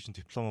би чинь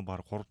дипломоо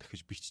баг 3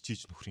 дахиж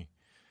биччихийж нөхрийн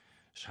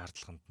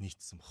шаардлаганд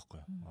нийцсэн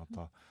бохгүй.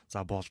 Одоо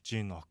за болж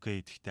гин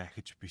окей тэгтээ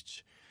ахиж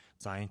бич.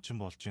 За эн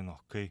чин болж гин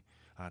окей.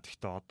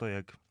 Тэгтээ одоо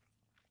яг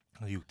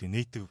юу гэдэг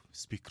native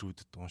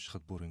speaker-уудад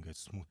уншихад бүр ингээд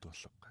smooth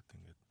болох гэдэг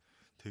ингээд.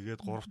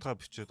 Тэгээд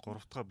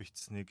 3 дахь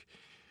бичсэнийг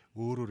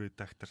өөрөө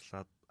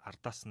редакторлаад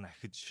ардаас нь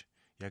ахиж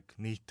яг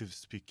native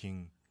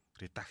speaking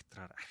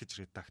редактораар ахиж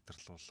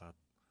редакторлуулаад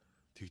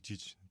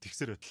тэгжиж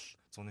тэгсэр байтал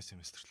 100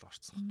 семестрт л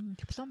орсон.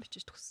 Диплом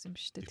бичиж төгссөн юм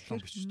биш үү? Диплом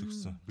бичиж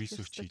төгссөн.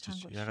 Research хийж.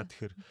 Ягаад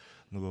тэгэхээр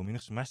нөгөө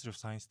миний Master of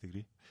Science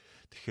degree.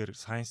 Тэгэхээр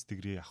science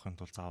degree авахын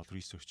тулд заавал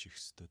research хийх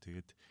хэрэгтэй.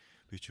 Тэгээд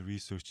би чи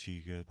research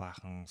хийгээд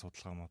баахан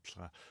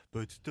судалгаа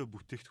бодиттой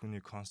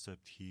бүтээгдэхүүний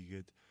concept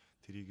хийгээд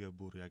тэрийгээ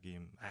бүр яг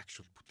ийм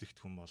actual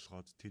бүтээгдэхүүн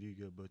болгоод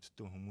тэрийгээ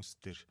бодиттой хүмүүс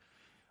төр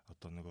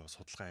одоо нөгөө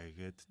судалгаа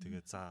хийгээд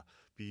тэгээд за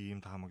би ийм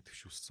таамаг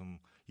төвшүүлсэн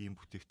ийм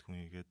бүтээгдэхүүн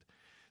хийгээд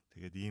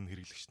тэгээд ийм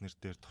хэрэглэгчнэр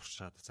дээр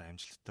туршаад за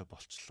амжилттай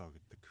болчлоо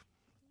гэдэг.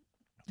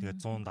 Тэгээд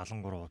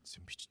 173 удаа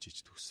юм бичиж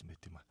төгссөн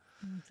байт юм аа.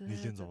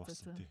 Нилийн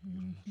зовоосон тийм.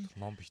 Ер нь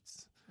ном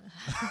бичсэн.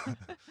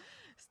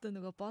 Өстө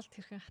нөгөө болт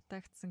хэрхэн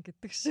хатаагдсан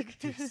гэдэг шиг.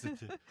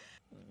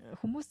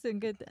 Хүмүүс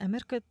ингээд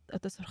Америкт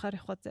одоо сурахаар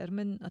явхад зарим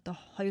нь одоо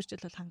 2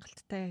 жил бол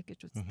хангалттай гэж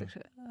үздэг.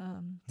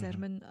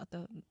 Зарим нь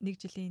одоо 1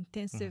 жилийн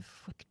intensive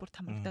хөтөлбөрт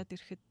хамрагдаад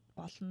ирэхэд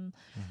болно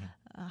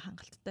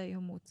хангалттай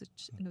юм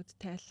үзэж нүд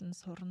тайлан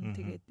сурна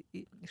тэгээд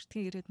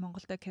эртхэн ирээд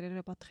Монголда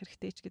карьераа бодох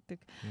хэрэгтэй ч гэдэг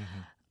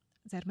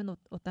зарим нь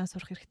удаан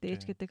сурах хэрэгтэй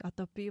ч гэдэг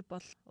одоо би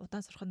бол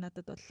удаан сурах нь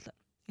надад бол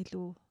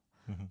илүү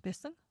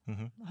байсан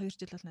 2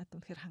 жил бол надад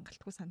үнэхээр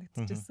хангалтгүй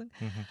санагдчихсэн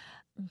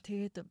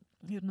тэгээд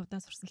ер нь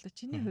удаан сурсан л да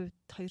чиний хувьд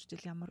 2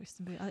 жил ямар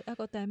байсан бэ яг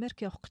одоо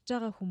Америк явах гэж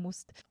байгаа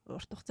хүмүүст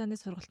урт хугацааны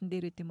сургалтын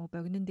дээр идэм үү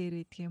богинон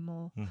дээр идэх юм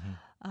уу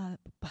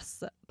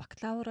бас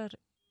бакалавраар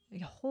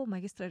явах уу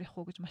магистраар явах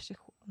уу гэж маш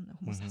их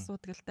хүмүүс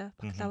асуудаг л да.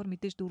 Бакалавр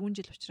мэдээж 4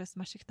 жил учраас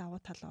маш их давуу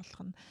тал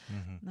болох нь.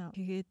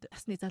 Тэгээд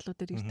насны залуу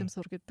дээр эрдэм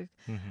сур гэдэг.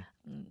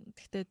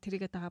 Гэхдээ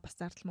тэрийгээ дагаа бас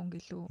зардал мөнгө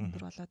илүү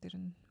өндөр болоод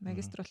ирнэ.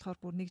 Магистр болохоор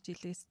бүр 1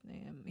 жилээс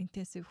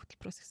интенсив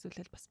хөтөлбөрөөс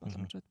ихсүүлэл бас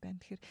боломжууд байна.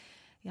 Тэгэхээр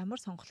ямар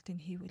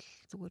сонголтыг хийвэл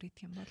зүгээр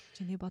идэх юм бол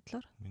чиний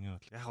бодлоор? Миний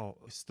бодлоор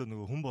яг өстө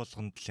нөгөө хүн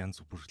болгонд л янз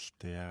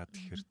бүрэлтэй. Ягаад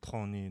тэгэхээр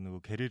тухайн хүний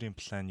нөгөө карьерийн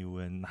план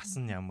юу вэ? Нас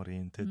нь ямар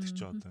юм те тэр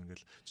чи одоо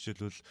ингээл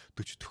жишээлбэл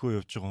 40 төхөө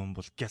явж байгаа хүн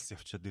бол гялс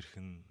явчаад ирэх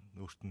нь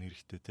өөрт нь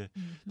хэрэгтэй те.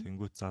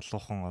 Тэнгүүт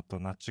залуухан одоо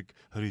над шиг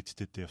 20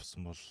 эдтэйдээ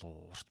явсан бол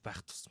урт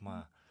байх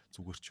тусмаа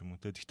зүгээр ч юм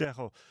уу те. Гэхдээ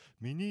яг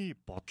миний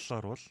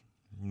бодлоор бол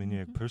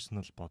миний яг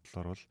personal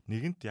бодлоор бол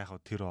нэгэнт яг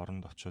тэр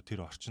оронд очиод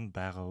тэр орчинд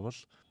байгаа бол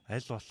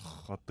аль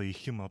болох одоо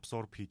их юм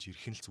absorb хийж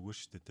ирэх нь л зүгээр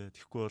шүү дээ те.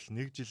 Тэгэхгүй бол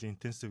 1 жил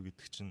intensive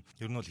гэдэг чинь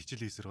ер нь бол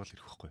хичээлийн эсрэг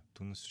ирэх байхгүй.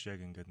 Түүнээс яг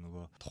ингээд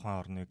нөгөө тухайн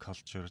орны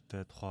culture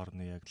те, тухайн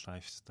орны яг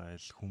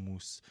lifestyle,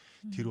 хүмүүс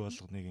тэр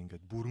болгоныг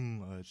ингээд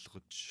бүрэн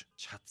ойлгож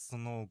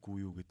чадсан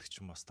уугүй юу гэдэг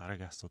чинь бас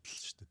дараагийн асуудал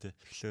шүү дээ те.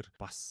 Тэгэхээр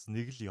бас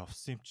нэг л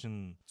явсан юм чинь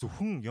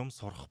зөвхөн юм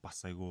сурах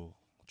бас айгүй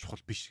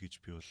чухал биш гэж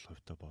би бол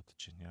хувьдаа бодож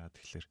байна. Яа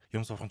тэгэхээр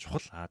юм сурах нь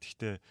чухал.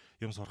 Гэхдээ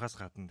юм сурахаас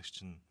гадна тэр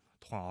чинь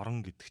тухайн орон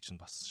гэдэг чинь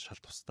бас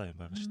шал тустай юм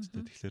байгаа шүү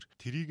дээ. Тэгэхээр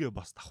тэрийгээ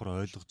бас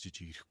давхар ойлгож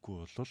ирэхгүй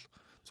бол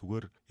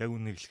зүгээр яг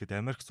үнийг хэлэхэд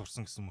Америкт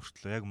сурсан гэсэн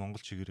мөртлөө яг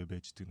Монгол чигээрээ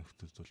байж идэг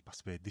нөхдөд бол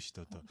бас байдэн шүү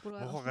дээ. Одоо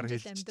муухагаар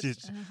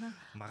хэлчихэж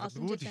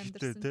магадгүй л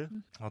ихтэй те.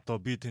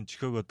 Одоо би тэн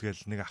Чикагод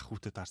гээл нэг ах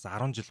хүүтэд харсан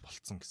 10 жил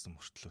болцсон гэсэн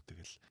мөртлөө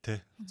тэгэл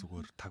те.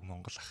 Зүгээр таг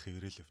Монгол ах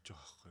ирээл явж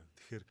байгаа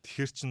байхгүй.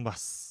 Тэгэхээр чинь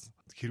бас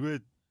хэрвээ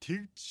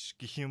тэгж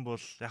гэх юм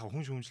бол яг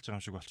хүн шүүмжилж байгаа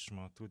юм шиг болчих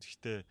магадгүй.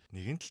 Гэхдээ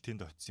нэгэн тал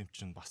тэнд очисон юм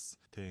чинь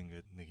бас тэг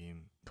ингээд нэг юм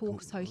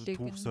түүх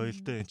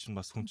соёлтой энэ чинь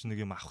бас хүн чинь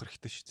нэг юм авах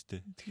хэрэгтэй шүү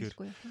дээ. Тэгэхээр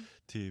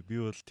тий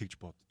би бол тэгж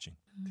бодож байна.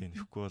 Тийм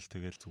нэхгүй бол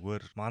тэгэл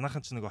зүгээр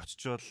манайхан ч нэг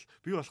очичвол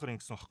би болохоор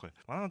ингэсэн байхгүй.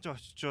 Манайхан ч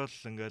очичвол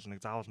ингээл нэг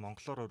заавал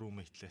монголоор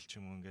рүүмэйтлэл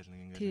ч юм уу ингээл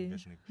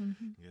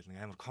нэг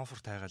амар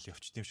комфорт хайгаал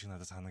явчих юм шиг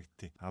надад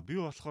санагдтыг. А би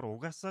болохоор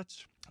угаасаа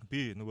ч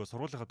би нөгөө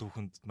сургуулийнхаа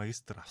түүхэнд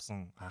магистр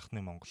авсан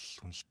анхны монгол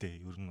хүнэлтэй.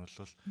 Ер нь бол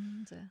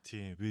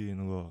тийм би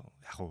нөгөө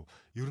яг хуу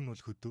ер нь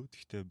бол хөдөө.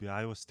 Гэхдээ би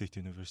Iowa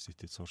State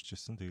University-д сурч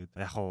ирсэн. Тэгээд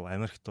яг хуу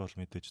Америкт бол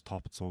мэдээж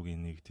топ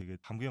 100-ийн нэг.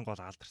 Тэгээд хамгийн гол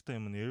алдартай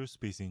юм нь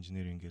aerospace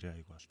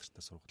engineering-ээр айгүй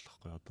алдартай сургууль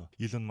байхгүй. Одоо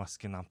Elon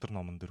Musk-ийн амтар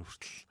номон дээр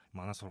хүртэл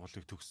манай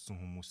сургуулийг төгссөн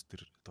хүмүүс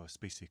тэр одоо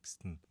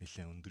SpaceX-т нь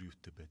нэлээд өндөр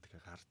юутай байдаг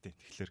гардыг.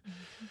 Тэгэхээр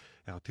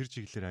яг тэр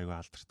чиглэлээр айгүй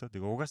алдартай.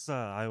 Тэгээ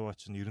угаасаа Iowa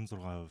ч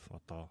 96%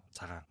 одоо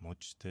цагаан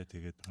мужи те.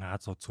 Тэгээд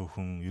Аз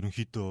цөөхөн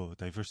ерөнхийдөө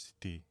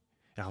diversity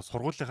яг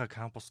сургуулийнхаа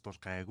кампуст бол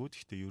гайгүй.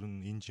 Гэхдээ ер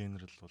нь in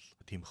general бол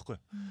тийм байхгүй.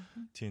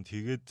 Тийм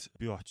тэгээд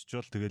би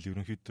очичвол тэгэл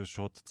ерөнхийдөө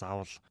шууд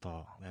заавал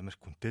одоо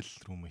Америк хүнтэй л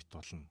roommate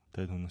болно.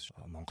 Тэгээд түүнээс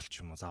Монгол ч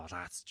юм уу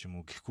заавал Аз ч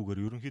юм уу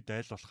гэхгүйгээр ерөнхийдөө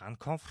айл болох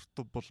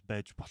uncomfortable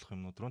байж болох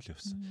юмнууд руу л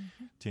явсан.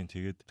 Тийм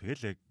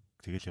тэгэл яг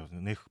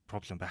нэг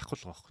проблем байхгүй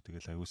л гоох.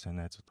 Тэгэл аягүй сайн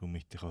найзууд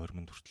roommate-ийнхаа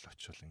хормонд хүртэл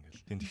очивол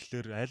ингээл.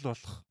 Тэгэхээр аль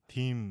болох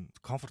тийм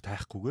комфорт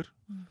хайхгүйгээр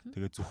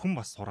тэгээ зөвхөн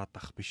бас сураад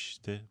ах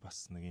биш те.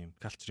 Бас нэг юм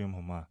culture юм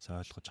хумаа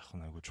сайн ойлгож авах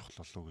нь аягүй чухал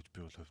болов уу гэж би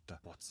бол хувьдаа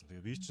бодсон.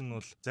 Тэгээ би чинь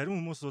бол зарим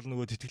хүмүүс бол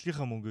нөгөө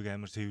тэтгэлгийнхаа мөнгийг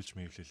амар сэвэлж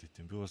мэвлээлээ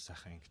тийм. Би бол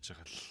сайхан ингэж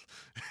байгаа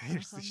л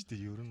ярьсан шүү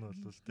дээ. Ер нь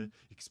бол те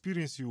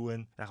experience юу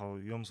вэ? Яг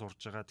юм сурж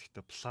байгаа.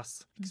 Гэхдээ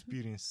plus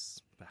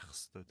experience байх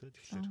хэвээр те.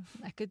 Тэгэхээр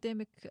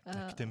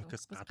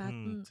академикээс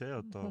гадна те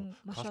одоо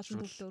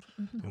culture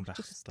юм байх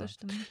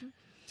хэвээр.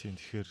 Тийм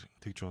тэгэхээр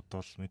тэгж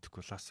бодвол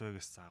мэдэхгүй Лас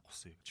Вегас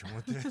заагуусаа гэж юм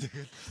уу те.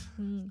 Тэгээд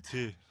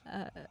тий.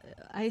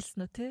 Айлс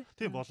нөө те.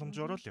 Тий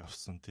боломжоор л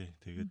явсан тий.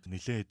 Тэгээд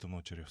нэлээд хэдэн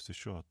мужаар явсан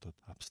шүү. Одоо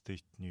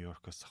Upstate New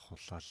York-аас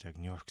ахуулаад яг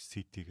New York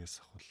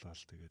City-гээс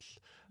ахуулаад тэгэл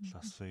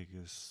Лас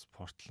Вегас,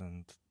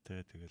 Portland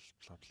тэгэл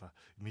бла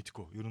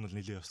мэдгүй. Ер нь бол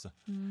нэлээд явсан.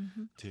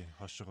 Тий,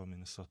 хойшоо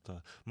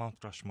Minnesota,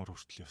 Mount Rushmore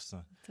хүртэл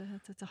явсан.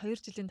 За 2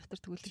 жилийн дотор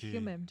тэгвэл их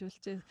юм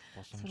амжуулж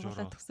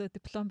сургуулаа төгсөө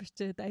диплом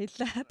бичээд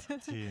аялаад.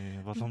 Тий,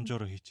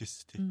 боломжоор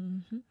хийчихсэн тий.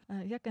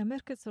 Яг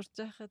Америкт сурж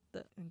байхад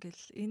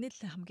ингээл энэ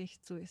л хамгийн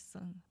хэцүү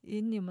байсан.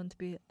 Энэ юмд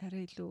би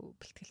арай илүү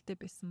бэлтгэлтэй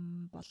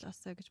байсан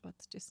болоосаа гэж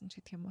бодож байсан ч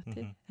гэдэг юм уу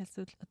тий.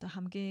 Альсвал одоо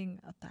хамгийн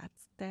одоо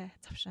азтай,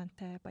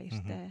 завшаантай,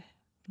 баяртай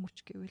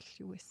мөч гэвэл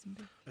юу байсан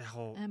бэ? Яг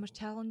уу амар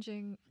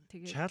challenging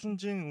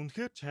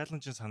үнэхээр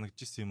challenging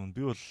санагдчихсэн юм.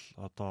 Би бол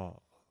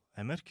одоо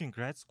American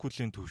grad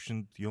school-ийн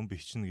төвшөнд юм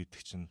бичнэ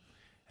гэдэг чинь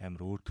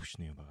амар өөр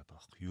төвшний юм байгаа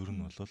даахгүй. Ер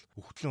нь бол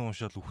өгтлөө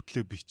уншаал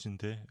өгтлөө бичин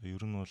те.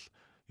 Ер нь бол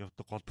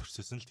явдаг гол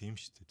процесс нь л тийм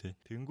шүү дээ те.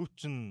 Тэнгүүт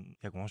чинь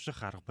яг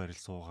унших арга барил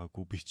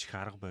суугаагүй, бичих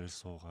арга барил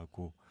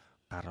суугаагүй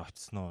гар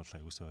очсноо бол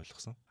аюусаа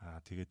ойлгосон.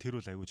 Тэгээ тэр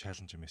бол аюу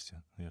чаленж юм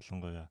байсан.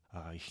 Ялангуяа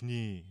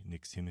эхний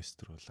нэг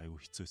семестр бол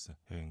аюу хэцүүсэн.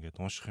 Яг ингээд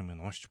унших юм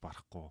уншиж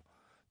барахгүй.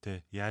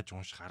 Тэ яаж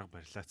унших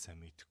арга барилаа сайн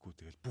мэдэхгүй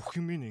тэгэл бүх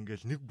юм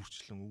ингээл нэг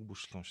бүрчлэн үг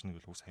бүрчлэн уншна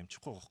гэл уус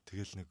хамжихгүй гох.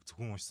 Тэгэл нэг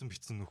зөвхөн уншсан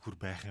битсэн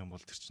нөхөр байх юм бол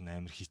тэр чинь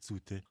амар хэцүү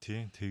те.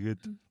 Тийм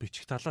тэгээд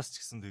бичих талаас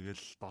ч гэсэн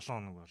тэгэл 7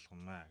 хоног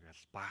болгоно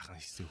гэл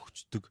баахан хэсэг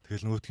өгчдөг.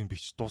 Тэгэл нөгөөдгийн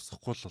бич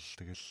дуусахгүй л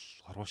тэгэл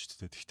хорвоо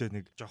штэ. Тэгтээ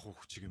нэг жоох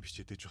хүчийг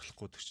бичээд ээж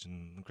болохгүй тэр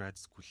чинь grad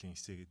school-ийн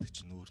эсэ гэдэг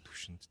чинь өөр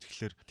төвшөнд.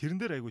 Тэгэхээр тэрэн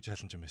дээр айгүй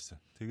чаленж юм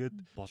байсан.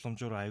 Тэгээд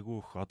боломжоор айгүй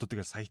их одоо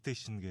тэгэл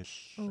citation гэл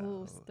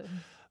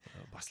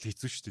бас л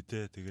хэцүү шүү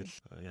дээ. Тэгэл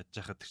ядж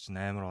хахад тэр чинь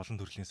амар олон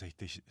төрлийн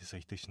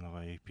citation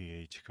байгаа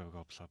APA,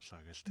 Chicago bla bla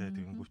гэл те.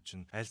 Тэгэнгүүт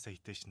чинь аль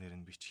citation-ээр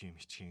нь бичих юм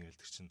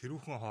гээл тэр чинь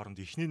тэрүүхэн хооронд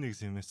эхний нэг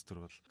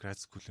семестр бол grad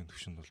school-ийн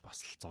төвшөнд бол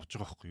бас л зовж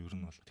байгаа байхгүй юу? Ер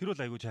нь бол тэр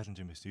бол айгүй чаленж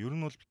юм байсан. Ер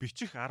нь бол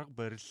бичих арга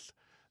барил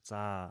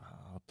за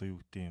одоо юу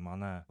гэдэг юм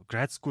манай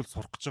grad school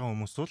сурах гэж байгаа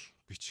хүмүүс бол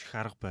бичих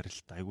арга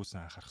барилд айгүй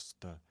сайн анхаарах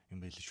хэрэгтэй юм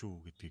байл шүү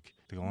гэдгийг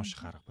тэгээ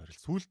унших арга барил.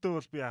 Сүүлдээ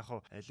бол би яг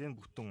алийг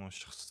бүтэн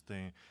унших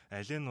хэрэгтэй.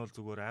 Алийг нь бол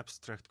зүгээр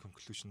abstract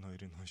conclusion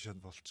хоёрыг уншаад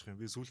болчих юм.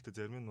 Би сүүлдээ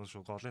зарим нь бол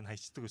шууд голыг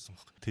хайчдаг байсан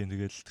баг. Тийм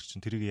тэгэл тэр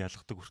чин тэрийг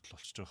ялгадаг хүртэл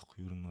болчихж байгаа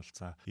байхгүй. Ер нь бол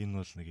за энэ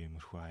бол нэг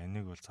иймэрхүү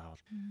энийг бол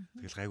заавал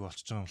тэгэл гайгүй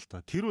болчихж байгаа юм л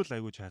та. Тэр бол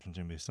айгүй чаленж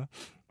юм байсан.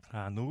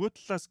 Нөгөө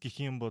талаас гэх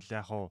юм бол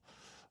яг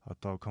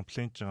одоо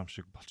комплейнт байгаа юм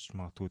шиг болчих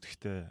магадгүй.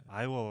 Гэхдээ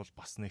Iowa бол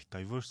бас нэг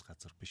diverse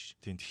газар биш.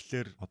 Тийм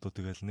тэгэхээр одоо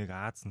тэгэл нэг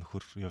Аз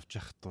нөхөр явж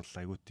яхад бол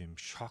айгүй тийм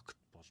шокт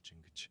болж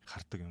ингэж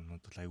хардаг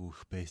юмнууд бол айгүй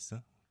их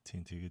байсан.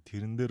 Тийм тэгээд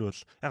тэрэн дээр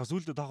бол яг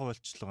сүүлдээ тоогоо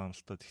болчихлоо юм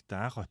л та.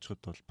 Гэхдээ анх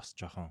очиход бол бас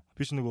жоохон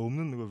биш нөгөө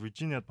өмнө нь нөгөө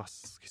Virginia-д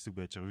бас хэсэг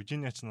байж байгаа.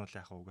 Virginia ч нь бол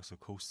яг угаасаа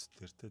coast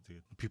дээр те.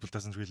 Тэгээд people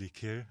doesn't really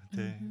care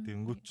те.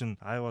 Тэгэнгүүт чинь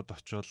Iowa-д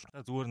очивол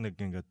зүгээр нэг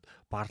ингээд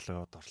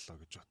барлаа яваад орлоо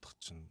гэж бодох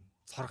чинь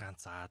цор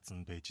ганц Аз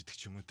нь байж идэг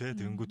ч юм уу те.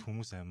 Тэгэнгүүт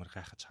хүмүүс амар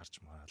гайхаж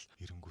харж магаал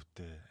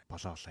эрэнгүүтээ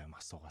болоо юм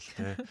асуугаал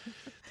те.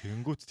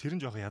 Тэгэнгүүт тэр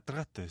нь жоохон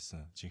ядаргаатай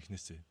байсан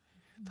жинхнээсээ.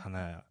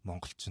 Танай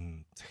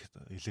монголчин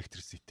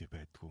electricity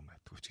байдгүй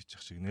ч гэж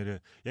ах шиг нэрээ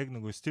яг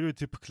нөгөө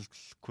stereotypical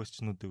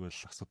question-уудыг бол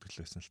асуудаг л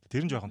байсан л та.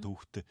 Тэр нь жоохон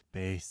төвөгтэй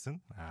байсан.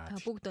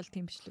 Бүгд бол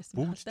тийм биш л байсан.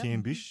 Бүгд тийм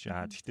биш.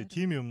 Гэхдээ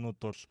тийм юмнууд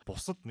бол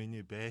бусад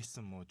миний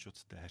байсан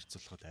муужуудтай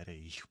харьцуулахад арай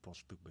их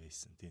болдог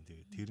байсан. Тийм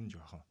тэгээд тэр нь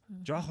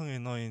жоохон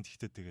annoying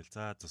гэхдээ тэгэл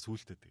за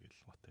сүүлдээ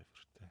тэгэл whatever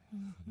те.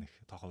 Нэг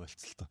тоогоо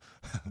болцолтой.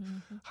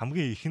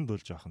 Хамгийн ихэнд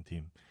бол жоохон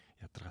тийм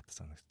ядаргаатай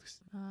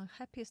санагдсан.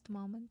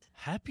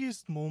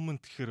 Happiest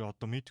moment гэхээр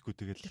одоо мэдгүй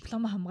тэгэл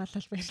диплома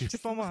хамгаалаад баярлж.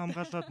 Диплома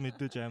хамгаалаад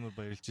мэдээж амар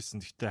баярлж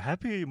ирсэн. Гэхдээ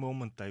happy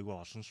moment айгүй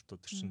олон л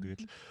тоо тэр чинь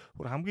тэгэл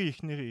бүр хамгийн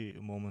ихний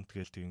moment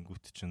гээл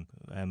тэгэнгүүт чинь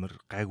амар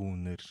гайгүй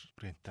үнээр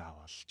брентэй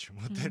аваал ч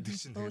юм уу те тэр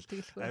чинь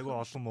тэгэл айгүй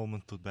олон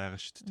моментууд байгаа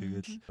шүү дээ.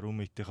 Тэгэл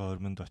roommate-ийнхээ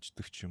хормонд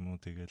очдөг ч юм уу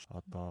тэгэл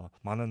одоо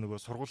манай нөгөө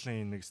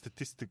сургуулийн нэг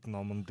статистик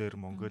номон дээр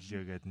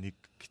Mongolia гэдэг нэг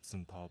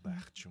гисэн тоо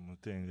байх ч юм уу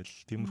те ингээл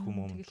тиймэрхүү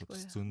моментууд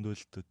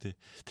зөндөлтөө те.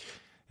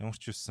 Ямар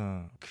ч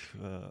үсэн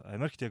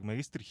Америкт яг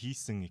магистр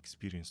хийсэн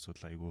experience бол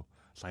айгүй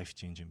life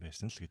changing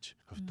байсан л гэж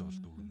хөвтө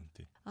болд өгнө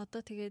тий.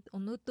 Одоо тэгээд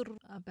өнөөдөр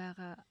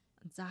байгаа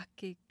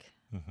Закийг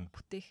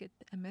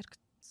бүтээхэд Америкт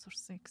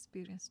сурсан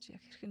experience чи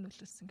яг хэрхэн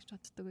нөлөөлсөн гэж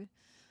боддог вэ?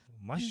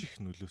 Маш их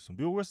нөлөөсөн.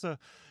 Би угаасаа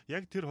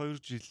яг тэр 2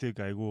 жилийг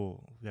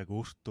айгүй яг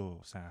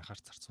өөртөө сайн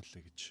анхаарч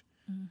зарцуулъя гэж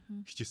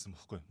хичээсэн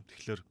байхгүй.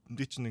 Тэгэхээр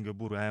энд чинь ингээ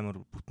бүр амар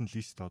бүтэн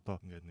лист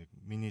одоо ингээ нэг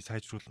миний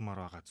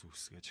сайжруулмаар байгаа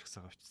зүйлс гэж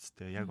хасаа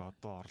авчихстэй. Яг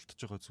одоо оролдож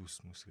байгаа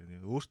зүйлс мүс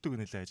гэнэ. Өөртөө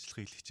нэлээд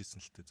ажиллахыг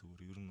хичээсэн л тээ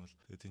зүгээр. Ер нь бол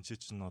тэнцээ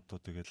чинь одоо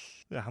тэгэл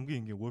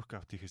хамгийн ингээ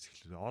workout хийхээс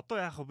эхлэв. Одоо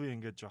яг би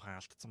ингээ жоохон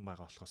алдсан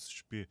байгаа болохоос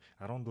би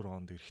 14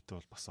 онд эрэхтэй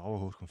бол бас аваа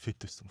хөөрхөн fit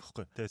байсан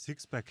байхгүй. Тэгээ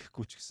six pack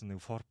гэхгүй ч гэсэн нэг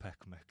 4 pack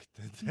mac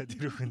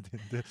тэр үхэн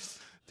тээ.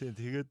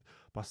 Тэгээд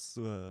бас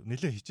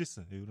нэлээд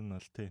хичээсэн. Ер нь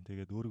бол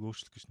тэгээд өөрийгөө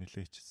өөрчлөх гэж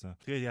нэлээд хичээсэн.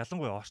 Тэгээд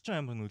ялангуяа орчин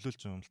амар нөлөөлж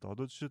байгаа юм л да.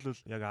 Одоо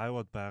жишээлбэл яг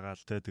Iowa-д байгаа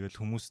л тэгэл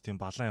хүмүүс тийм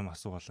балан юм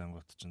асуугаал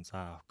ангууд чинь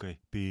за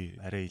окей би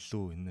арай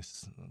илүү энэс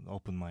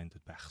open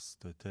minded байх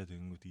хэрэгтэй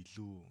тэгэнгүүт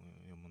илүү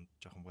юмд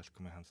жоохон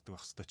welcome ханддаг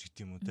байх хэрэгтэй ч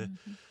гэдэм үү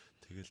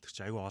тэгэл тэр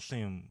чинь айгүй олон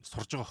юм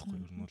сурж байгаа байхгүй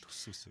юу ер нь бол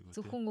өсөөсөө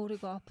зөвхөн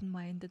өөрийгөө open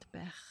minded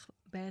байх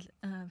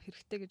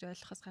хэрэгтэй гэж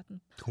ойлгохоос гадна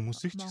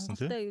хүмүүсийг ч гэсэн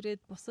тийм Монголда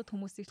ирээд бусад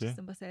хүмүүсийг ч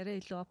гэсэн бас арай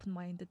илүү open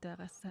minded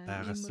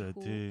байгаасаа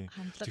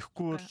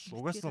тэгэхгүй бол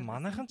угаасаа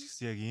манайхан ч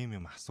гэсэн яг ийм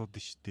юм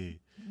асуудаг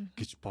штэ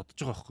гэж бодож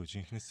байгаа байхгүй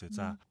жинхнээсээ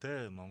за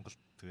Монголд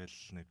тэгэл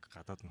нэг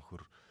гадаад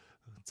нөхөр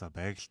за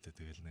байгалтай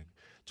тэгэл нэг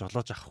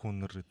жолоож авах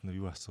хүнээр эдгээр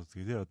юу асуудаг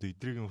гэдэг одоо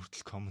эдрийн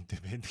хүртэл коммент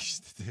байдаг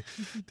шүү дээ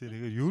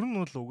тэгээд ер нь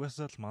бол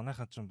угаасаа л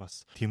манайхан ч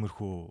бас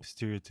тиймэрхүү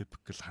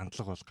stereotypical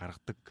хандлага бол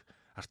гаргадаг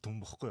арт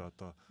хүн бохгүй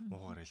одоо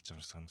муугаар хэлж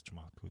байгаа санаж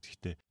магадгүй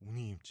гэхдээ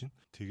үний юм чинь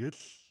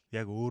тэгэл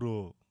яг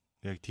өөрөө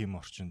яг тийм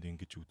орчинд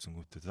ингэж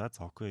үзэнгүүтээ за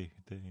окей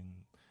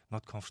энэ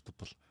not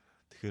comfortable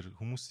тэгэхээр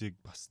хүмүүсийг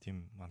бас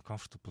тийм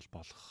uncomfortable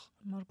болгох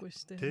моргүй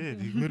шүү дээ.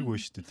 Тий, тэгмэргүй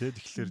шүү дээ.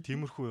 Тэгэхээр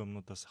тиймэрхүү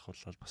юмнуудаас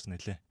ахвал бас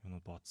нэлээ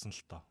юмуд бодсон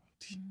л тоо.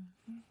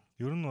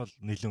 Ер нь бол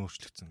нэлээд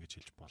өөрчлөгдсөн гэж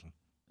хэлж болно.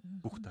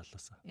 Бүх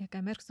талаас. Яг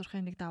Америк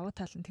сурахын нэг давуу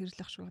тал нь тэр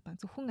л ах шүү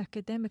дээ. Зөвхөн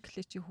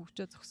academically чи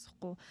хөгжөө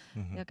зогсохгүй.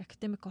 Яг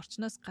academic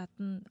орчноос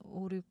гадна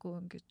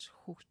өөрийгөө ингэж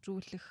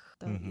хөгжүүлэх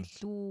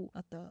илүү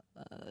одоо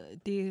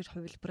дээр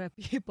хувилбараа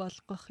бий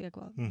болгох яг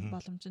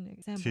боломж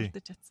нь сайн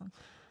бүрдэж чадсан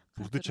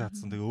бүрдэж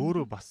чадсан. Тэгээ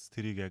өөрөө бас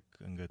тэрийг яг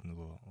ингээд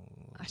нөгөө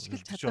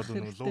ашиглаж чадах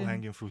хэрэгтэй. Low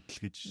hanging fruit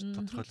л гэж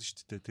тодорхойлно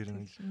шүү дээ. Тэр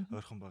нэг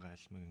ойрхон байгаа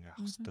альмыг ингээд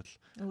авах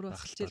хэрэгтэй. Өөрөө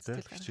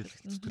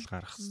хичээл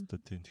гаргах хэрэгтэй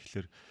тийм.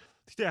 Тэгэхээр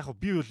гэхдээ яг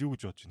би бол юу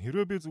гэж бодож байна.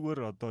 Хэрвээ би зүгээр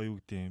одоо юу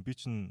гэдэг би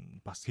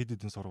чинь бас хэд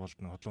хэдэн сургуульд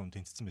нэг хотлон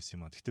тэнцсэн байсан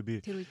юм аа. Гэхдээ би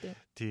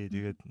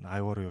тэгээд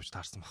Iowa руу явж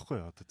таарсан байхгүй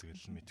одоо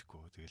тэгэл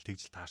мэдэхгүй. Тэгэл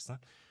тэгж таарсан.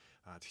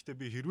 Гэхдээ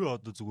би хэрвээ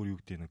одоо зүгээр юу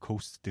гэдэг нэг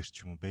coast дээр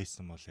ч юм уу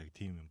байсан бол яг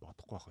тийм юм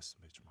бодохгүй байх байсан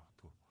байж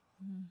магадгүй.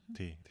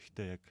 Тий.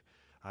 Гэхдээ яг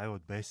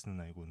Iowa-д байсан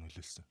нь айгүй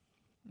нөлөөлсөн.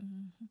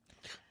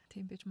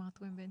 Тийм байж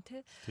магадгүй юм байна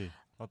те. Тий.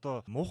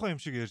 Одоо муухай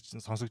юм шиг ярьж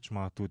сонсогч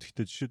магадгүй.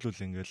 Гэхдээ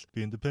жишээлбэл ингээл би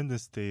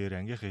Independence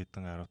Day-ээр ангийнхаа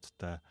хэдэн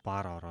гарууттай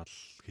бар ороод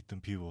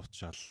хитэн пив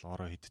уучаал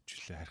ороо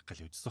хидчихлээ харих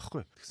гал явжсан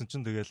байхгүй. Тэгсэн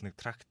чинь тэгэл нэг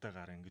трактаа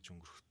гар ингэж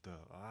өнгөрөхдөө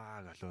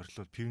гал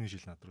ойрлол пивний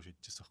шил над руу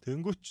шидчихсэн.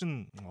 Тэнгүүт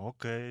чинь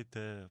окей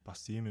те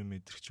бас ийм юм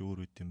мэдрэх чи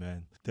өөр үт юм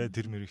байна. Тэ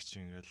тэр мэрэг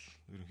чи ингээл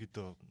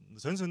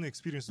ерөнхийдөө сонь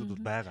experience-ууд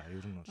бол байгаа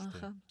ер нь бол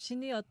те.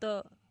 Чиний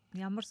одоо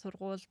ямар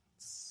сургуульд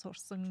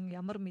сурсан,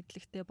 ямар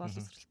мэдлэгтэй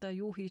боловсралтай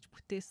юу хийж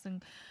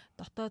бүтээсэн,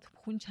 дотоод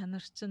хүн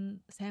чанар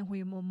чинь сайн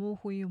хүн юм уу, муу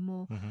хүн юм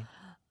уу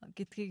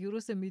гэдгийг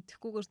ерөөсөө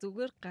мэдэхгүйгээр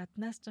зүгээр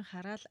гаднаас чинь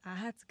хараад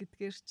ааз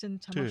гэдгээр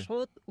чинь чамаа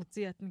шууд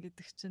үзий ядна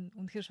гэдэг чинь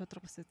үнэхээр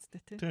шудраг бас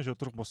үсттэй тий. Тийм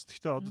шудраг бос.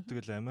 Гэхдээ одоо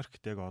тэгэл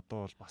Америкт яг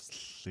одоо бол бас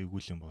л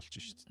эвгүй юм болж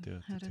шүү дээ.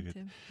 Тэгээд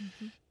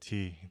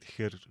тий.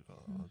 Тэгэхээр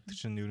тэр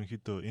чинь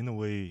ерөнхийдөө in a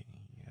way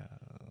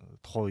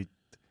тухайд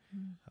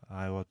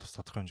Iowa тус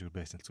тодорхой хэмжээгээр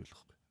байсан л зүйл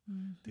байхгүй.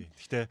 Тий.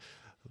 Гэхдээ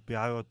би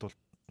Iowa-д бол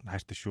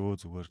хайртай шүү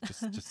зүгээр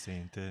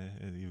жиссэн те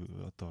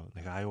одоо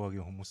нэг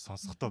Iowa-гийн хүмүүс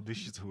сонсохдоо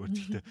биш зүгээр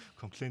гэхдээ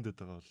комплейндэд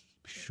байгаа бол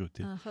биш шүү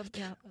те.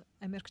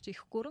 Америкч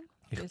их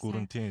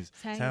гүрэн тийм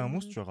сайн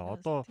хүмүүс ч байгаа.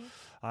 Одоо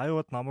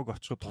Iowa-д намайг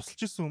очиход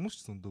тусалж исэн хүмүүс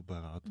ч зөндөө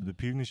байгаа. Одоо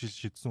пивний шил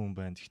шидсэн хүн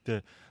байна.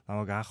 Гэхдээ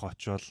намайг анх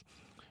очивол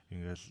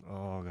ингээл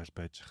гэж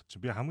байж ах чи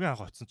би хамгийн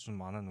анх очсон чинь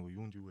манай нөгөө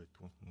юунд юу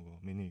байдгүй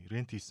нөгөө миний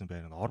рент хийсэн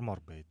байранд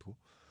ормор байдгүй.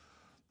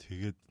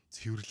 Тэгээд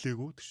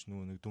цэвэрлээгүү тэгш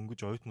нөгөө нэг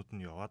дөнгөж оюутнууд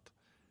нь яваад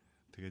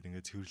тэгээд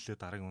ингээд цэвэрлээ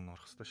дараагийн өн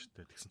орох хэрэгтэй шүү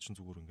дээ. Тэгсэн чинь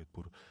зүгээр ингээд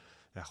бүр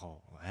яг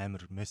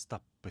амар messed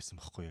up байсан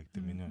байхгүй яг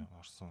тэр миний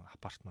орсон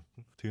апартмент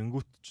нь.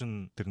 Тэгэнгүүт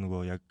чинь тэр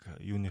нөгөө яг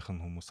юуных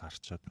нь хүмүүс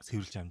харчаад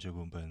цэвэрлж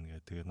амжаагүй юм байна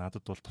гэх. Тэгээд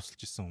надад бол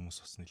тусалж исэн хүмүүс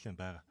бас нэлээд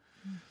байгаа.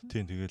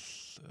 Тийм тэгэл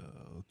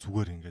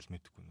зүгээр ингээд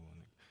мэдгүй нөгөө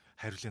нэг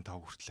хариулын тав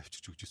хүртэл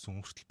авчиж өгч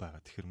исэн хүртэл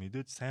байгаа. Тэгэхээр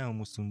мэдээж сайн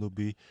хүмүүс зөндөө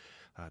би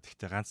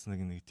тэгтээ ганц нэг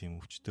тийм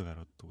өвчтөй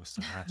гарууд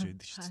угаасаа хааж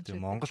байдаг шүү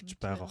дээ. Монголч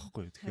байгаа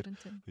байхгүй. Тэгэхээр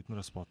бид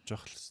нараас бодож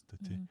явах л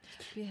хэвээр тийм.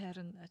 Би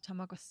харин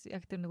чамаг бас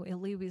яг тэр нэг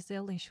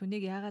Ellie-ийн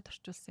шүнийг яагаад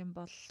орчуулсан юм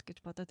бол гэж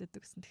бодоод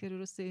байдаг гэсэн. Тэгэхээр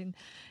ерөөсөө энэ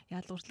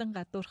ялгуурлан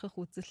гадуурхах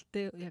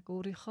үзэлтэй яг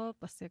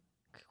өөрийнхөө бас яг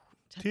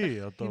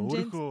тий одоо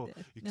өөрийнхөө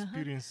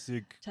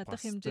experience-ийг чадах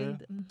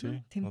хэмжээнд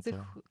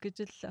тэмцэх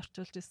гэж л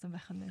орчуулж ирсэн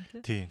байх нь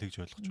байна тий. Тэгж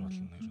ойлгож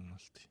болно ер нь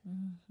бол тий.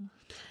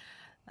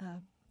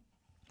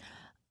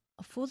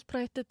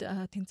 Fulbright-д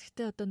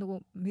тэнцэхдээ одоо нөгөө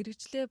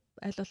мэрэгчлээ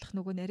аль болох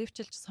нөгөө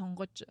наривчилж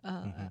сонгож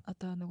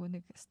одоо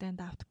нөгөө нэг stand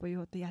out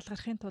буюу одоо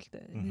ялгархын тулд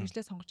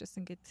мэрэгчлээ сонгож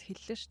ирсэн гэд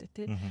хэллээ шүү дээ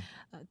тий.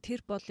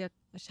 Тэр бол яг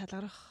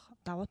шалгарах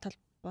давуу тал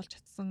болж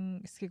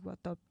чадсан эсхийг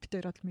одоо бид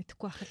хоёр бол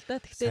мэдэхгүй байх л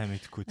да.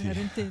 Гэхдээ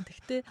харин тийм.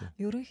 Гэхдээ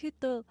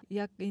ерөнхийдөө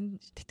яг энэ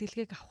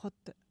тэтгэлгийг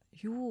авахд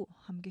юу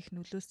хамгийн их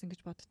нөлөөлсөн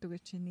гэж боддог вэ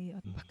чиний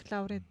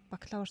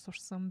бакалавр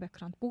сурсан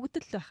бэкграунд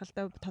бүгд л байх л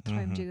да.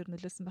 Тодорхой хэмжээгээр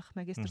нөлөөлсөн байх.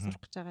 Магистр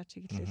сурах гэж байгаа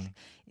чиглэл,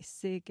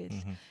 эссе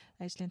гэл,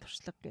 ажлын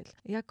туршлага гэл.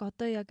 Яг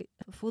одоо яг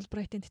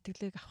Fulbright-ын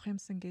тэтгэлгийг авах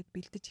юмсан гэд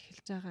бэлдэж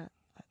эхэлж байгаа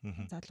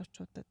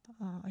залуучуудад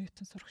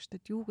оюутан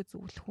сурагчдад юу гэж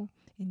зөвлөх вэ?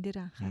 Энэ дээр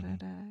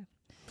анхаараарай.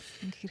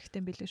 Ингэ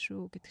хэрэгтэй байлээ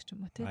шүү гэдэг ч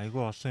юм уу тий.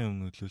 Айгүй олон юм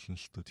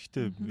нөлөөлнө л тоо.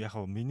 Гэхдээ яг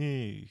хаа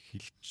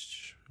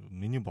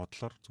миний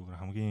бодлоор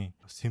зүгээр хамгийн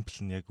симпл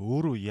нь яг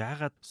өөрөө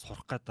яагаад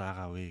сурах гээд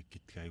байгаа вэ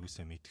гэдгийг айгүй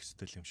сайн мэдэх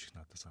хэрэгтэй юм шиг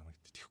надад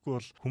санагдав. Тэгэхгүй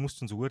бол хүмүүс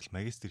чинь зүгээр л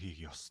магистр хийх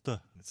ёстой.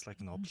 It's like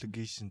an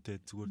obligation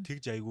те зүгээр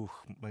тэгж айгүй их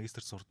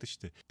магистр сурдаг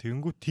шүү дээ.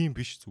 Тэгэнгүүт тийм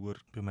биш зүгээр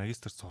би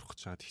магистр сурах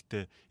гэж байгаа.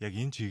 Гэхдээ яг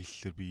энэ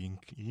чиглэлээр би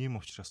ийм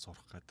учраас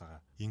сурах гээд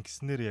байгаа.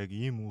 Ингэснээр яг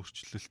ийм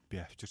өөрчлөлт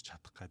би авчирч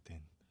чадах гээд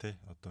байна. Тэ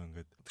одоо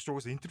ингээд тэр чинь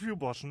угаасаа интервью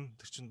болно.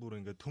 Тэр чинь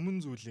бүр ингээд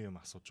төмөн зүйлийн юм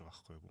асууж байгаа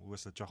байхгүй юу.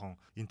 Угаасаа жоохон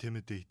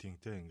intimidating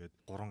тэ ингээд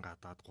 3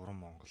 гадаад 3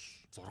 Монгол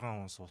 6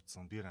 хүн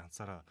суудсан. Би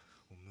ганцаараа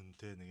өмнө нь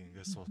тэ нэг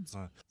ингээд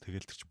суудсан.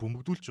 Тэгэл тэр чинь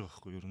бөмбөгдүүлж байгаа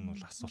байхгүй юу. Ер нь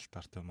бол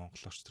асуултаар тэ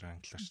монголоор ч тэр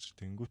англиар ч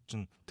тэнгүүт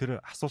чинь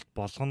тэр асуулт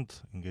болгонд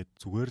ингээд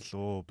зүгээр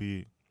л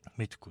би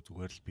мэдхгүй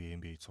зүгээр л би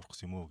MBA сурах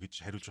юм уу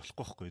гэж хариулж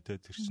болохгүй байхгүй юу.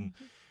 Тэ тэр чинь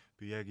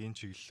би яг энэ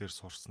чиглэлээр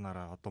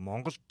сурснараа одоо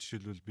Монголд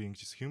жишээлбэл би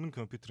ингэж human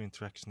computer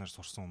interaction-аар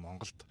сурсан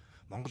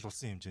Монгол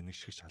улсын хэмжээ нэг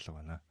шиг шалга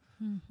байна.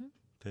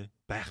 Тэ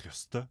байх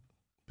ёстой.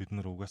 Бид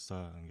нар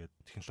угаасаа ингээд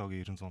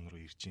технологийн 90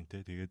 руу ирж байна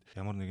те. Тэгээд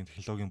ямар нэгэн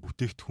технологийн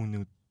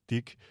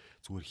бүтээгдэхүүнүүдийг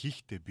зүгээр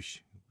хийхтэй биш.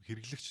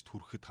 Хэрэглэгчд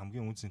хүрэхэд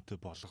хамгийн үнцэнтэй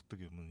болгодог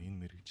юм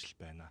энэ мэрэгжил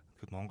байна.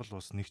 Тэгэхэд Монгол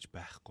улс нэгч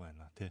байхгүй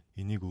байна те.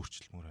 Энийг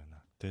өөрчилмөр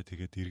байна. Тэ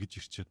тэгээд эргэж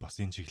ирчээд бас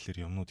энэ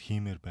чиглэлээр юмнууд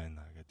хиймээр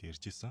байна гэдээ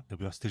ярьж исэн.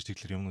 Тэгээд би бас тэр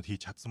чиглэлээр юмнууд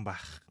хийж чадсан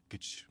байх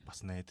гэж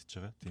бас найдаж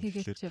байгаа. Тийм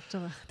тэгэхээр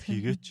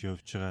хийгээч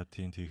явж байгаа.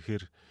 Тийм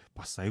тэгэхээр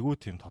бас айгүй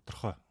тийм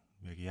тодорхой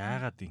яг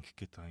яагаад ингэх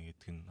гээд байгаа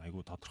гэдэг нь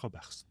айгүй тодорхой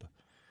байх хэрэгтэй.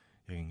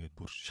 Яг ингээд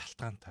бүр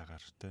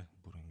шалтгаантайгаар те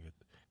бүр ингээд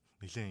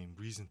нэлээд юм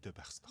reasonтэй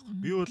байх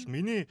хэрэгтэй. Би бол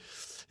миний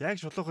яг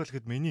шулуух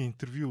хэлэхэд миний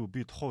интервью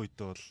би тухайн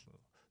үедээ бол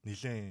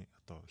нэлээд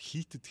одоо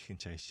хийтэд их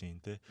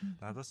чаашийн те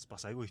надаас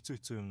бас айгүй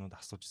хэцүү юмнууд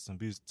асууж ирсэн.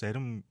 Би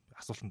зарим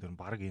асуултан дээр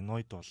баг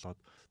энойд болоод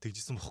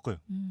тэгжсэн бохгүй.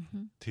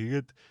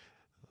 Тэгээд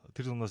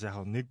тэр дундаас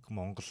яг нэг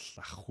Монгол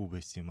ах хүү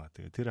байсан юм а.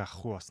 Тэгээд тэр ах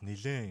хүү бас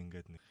нэлээд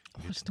ингээд нэг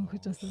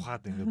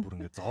ухаад ингээд бүр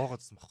ингээд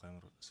зоогоодсон бохгүй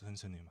амар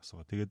сонь юм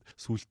асуугаа. Тэгээд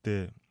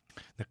сүултээ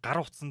нэг гар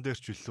утсан дээр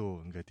ч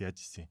үлөө ингээд яаж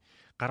исэн.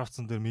 Гар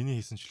утсан дээр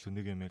миний хийсэн ч үлөө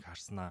нэг юм яг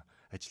харснаа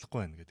ажиллахгүй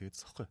байна гэдэг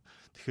зөхгүй.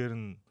 Тэгэхээр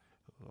н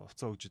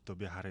уцаа өгжөдөө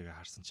би харыг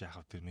харсан чи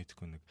яхав тэр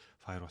мэдхгүй нэг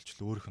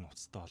фаерволчлоо өөрийнх нь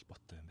уцтай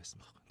холбоотой юм байсан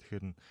байхгүй.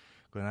 Тэгэхээр н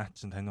үгүй наа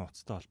чин таны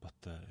уцтай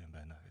холбоотой юм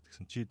байна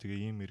гэдгсэн чи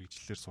тэгээ ийм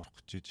мэрэгчлэлээр сурах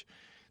гэж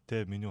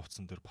тэ миний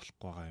утсан дээр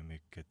болохгүй байгаа юм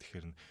гээд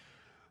тэгэхээр н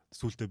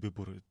сүултээ би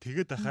бүр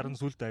тэгээд ахаар нь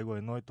сүултээ айгүй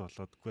энойд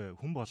болоод үгүй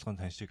хүн болгон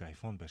тань шиг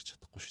iPhone барьж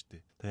чадахгүй шүү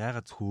дээ. Тэгээ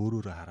ягаад зөвхөн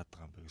өөрөөрөө хараад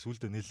байгаа юм бэ?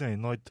 Сүултээ нэлээд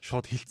энойд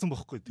шууд хилцэн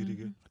бохгүй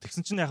тэрийг.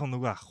 Тэгсэн чинь яг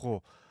нөгөө ахгүй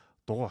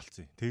дугуй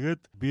болцсон.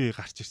 Тэгээд би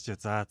гарч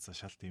ирчээ заа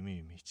шалт юм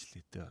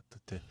хийчлээ дээ одоо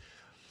тэ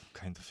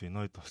kind of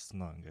энойд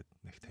болсноо ингээд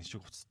нэг тань шиг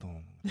уцтай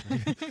хүн.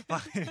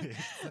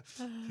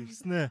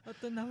 Тэгснэ.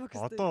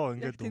 Одоо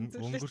ингээд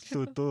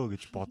өнгөрлөө дөө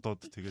гэж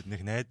бодоод тэгээд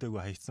нэг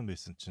найдаагүй хайцсан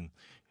байсан чинь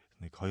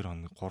нэг 2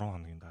 хоног 3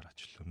 хоногийн дараа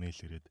ч л мэйл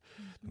ирээд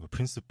нөгөө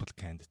principal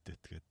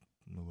candidate гэдэг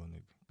нөгөө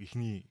нэг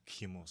ихний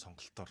гэх юм уу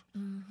сонголтоор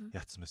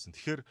яатсан байсан.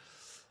 Тэгэхээр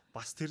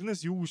бас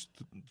тэрнээс юу гэж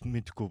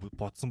мэдгүй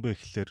бодсон бэ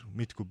гэхэлэр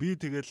мэдгүй би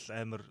тэгэл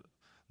амар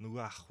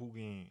нөгөө ах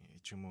хүүгийн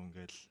ч юм уу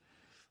ингээл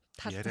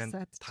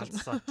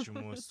талцаад ч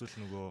юм уу эсвэл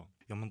нөгөө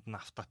юмд нь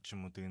автаад ч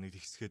юм уу тэгээ нэг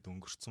тэгсгээд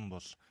өнгөрцөн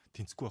бол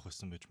тэнцэхгүй байх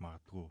байсан байж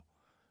магадгүй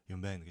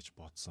юм байна гэж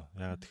бодсон.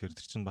 Ягаад тэгэхээр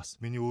тэр чинь бас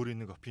миний өөрийн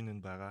нэг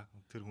opinion байгаа.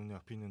 Тэр хүний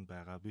opinion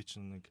байгаа. Би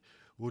чинь нэг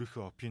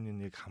өөрийнхөө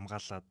opinion-ыг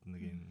хамгаалаад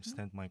нэг юм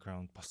stand my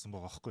ground болсон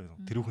байгаа байхгүй юу?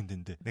 Тэр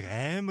хүндэндээ. Нэг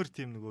амар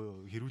тийм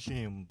нөгөө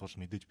хэрүүлийн юм бол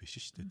мэдээж биш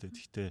шүү дээ.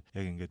 Гэхдээ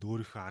яг ингээд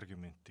өөрийнхөө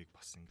аргументыг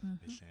бас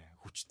ингээд нэлээ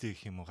хүчтэй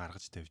их юм уу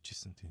гаргаж тавьж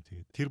исэн тийм.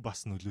 Тэгээд тэр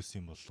бас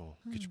нөлөөсөн юм болов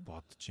гэж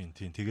бодож байна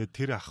тийм. Тэгээд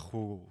тэр ах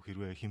хүү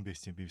хэрвээ хэн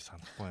байсан би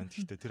санахгүй байна.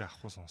 Гэхдээ тэр ах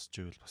хүү сонсч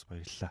ивэл бас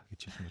баярлалаа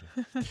гэж хэлмээр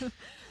байна.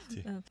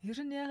 Тийм. Ер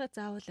нь ягаад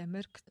заавал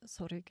Америкт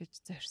сурыг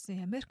гэж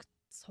зорьсон. Америкт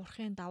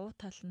сурахын давуу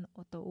тал нь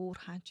одоо өөр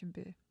хаан ч юм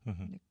бэ?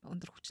 Нэг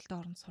өндөр хүчлтэй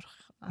орнд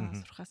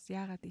сурахаас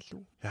яагаад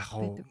илүү? Яг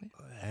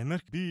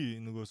Америк би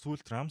нөгөө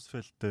сүүлд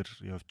Рамсфелд дээр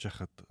явж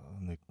байхад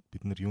нэг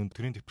бид нар юунд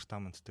төрийн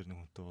департамент дээр нэг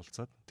хүнтэй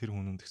уулзаад тэр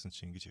хүнүнд гэсэн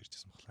чинь ингэж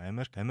ярьжсэн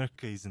байна.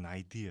 America is an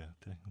idea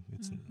тийм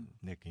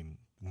нэг юм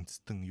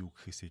үндэстэн юу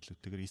гэхээс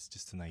илүүтэйгээр is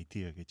just an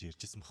idea гэж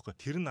ярьжсэн байхгүй.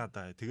 Тэр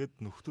надаа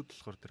тэгээд нөхдүүд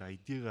болохоор тэр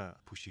ID-га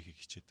push хийхийг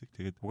хичээдэг.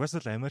 Тэгээд угаасаа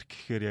л Америк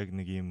гэхээр яг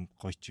нэг юм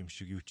гоё юм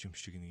шиг юу юм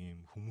шиг нэг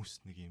юм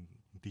хүмүүс нэг юм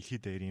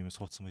дэлхийд даяар юм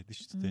суудсан байдаг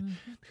шүү дээ.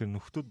 Тэгэхээр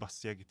нөхдүүд бас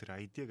яг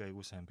тэр ID-г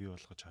аягүй сайн бий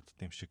болгож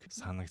чаддаг юм шиг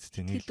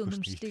санагдтыг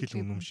нийлбэрт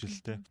итгэл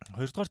үнэмшилтэй.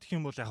 Хоёрдугаар гэх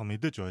юм бол яг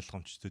мэдээж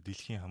ойлгомжтой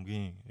дэлхийн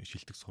хамгийн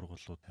шилдэг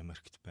сургуулиуд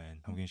Америкт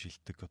байна. Хамгийн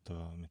шилдэг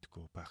одоо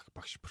мэдгүй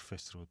багш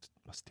профессорууд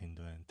бас тэнд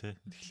байна тий.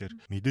 Тэгэхээр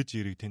мэдээж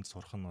эрэг тэнд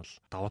сурах нь бол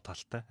давуу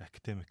талтай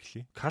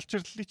academically.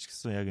 Culturally ч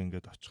гэсэн яг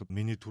ингээд очиход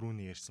миний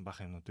түрүүний ярьсан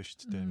бах юмнууд байна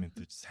шүү дээ.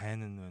 Мэдээж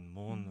сайн нь байна,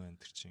 муу нь байна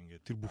тэр чинь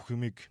ингээд тэр бүх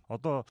юмыг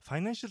одоо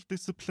financial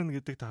discipline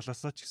гэдэг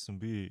талаасаа ч гэсэн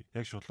би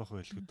яг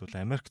шулуухан хэлэхэд бол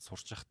Америкт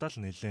сурч байхдаа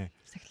л нэлээд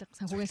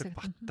санхүүгийн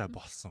баттай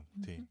болсон.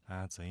 Тийм.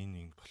 За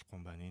энэ ингэ болохгүй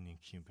юм байна, энэ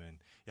ингэ юм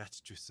байна. Яач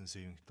ч үсэн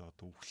saving-тэй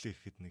одоо өглөө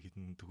ихэд нэг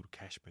хэдэн төгрөг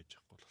кэш байж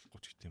байхгүй болохгүй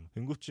ч гэх юм.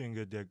 Тэнгүүт чи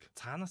ингээд яг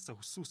цаанаасаа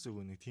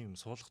хүсүүсээгөө нэг тийм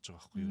суулгаж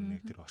байгаа байхгүй юу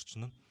нэг тэр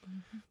орчин нь.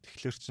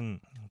 Тэгэхээр чин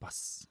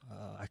бас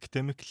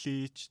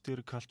academically ч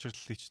тэр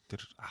culturally ч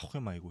тэр авах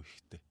юм айгүй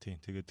ихтэй. Тийм.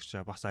 Тэгээд тэр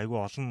чинь бас айгүй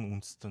олон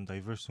үндэстэн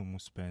diverse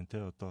хүмүүс байна те.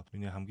 Одоо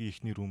миний хамгийн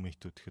ихний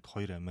roommate-үүд гэхэд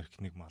 2 Америк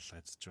нэг мал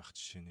айдсаж байх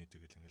жишээ нэ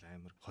тэгэл ингээд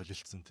амар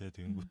холилдсон те.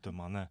 Тэнгүүтээ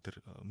манай тэр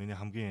миний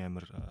хамгийн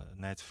амар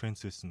найз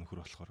Francis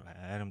нөхөр болохоор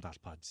айрамд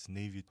албаа хийсэн.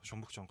 Navy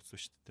шумбагч онгоцсон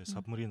шүү дээ.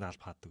 Submarine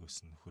албаа хаадаг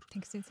байсан нөхөр.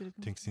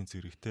 Тэнгисийн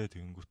зэрэгтэй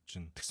тэнгүүт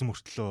чинь тэгсэн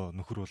мөртлөө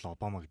нөхөр бол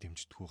Обамаг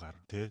дэмждэггүй гар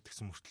те.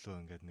 Тэгсэн мөртлөө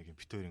ингээд нэг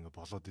битээр ингээд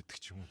болоод идэх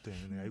ч юм уу те.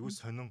 Нэг айгүй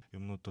сонин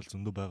юмнууд бол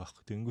зөндөө байгаа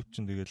хэрэг. Тэнгүүт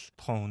чинь тэгэл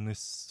тухайн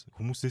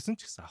хүмүүсээс нь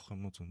ч гэсэн авах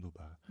юмнууд зөндөө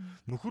байгаа.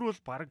 Нөхөр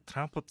бол баг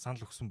Трампд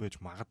санал өгсөн байж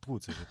магадгүй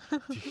зэрэг.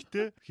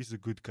 Тэгтээ he's a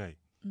good guy.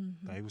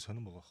 Айгүй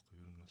сонирн байгаа байхгүй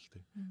юу юм бол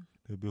тий.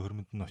 Тэгээ би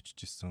хөрмөнд нь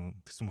очиж исэн.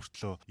 Тэгсэн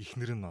мөртлөө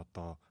ихнэр нь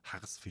одоо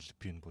хагас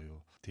Филиппин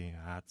буюу тий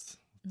Аз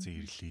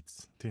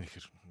Зэрлиз тий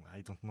нэхэр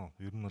I don't know.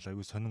 Ер нь бол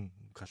айгүй сонирн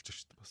калчер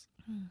шүү дээ бас.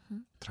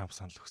 Трамп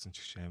санал өгсөн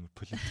ч их амар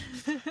политик.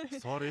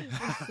 Sorry.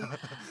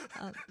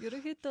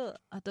 Ерөнхийдөө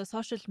одоо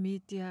сошиал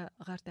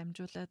медиагаар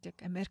дамжуулаад яг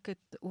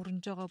Америкт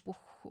өрнөж байгаа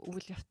бүх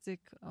үйл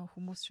явцыг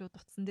хүмүүс шууд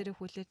утсан дээрээ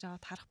хүлээж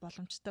аваад харах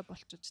боломжтой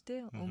болчихж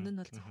тий. Өмнө нь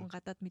бол зөвхөн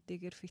гадаад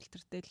мэдээгээр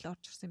фильтртэй л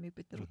орж ирсэн юм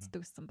бид нар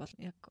үздэг гэсэн бол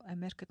яг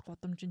Америкт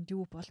гудамжинд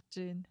юу болж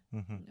гин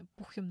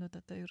бүх юмнууд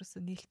одоо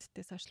ерөөсөө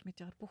нээлттэй сошиал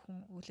медиагаар бүх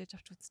хүн хүлээж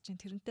авч үзэж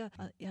гин. Тэрнтэй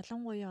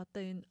ялангуяа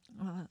одоо энэ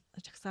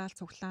жагсаал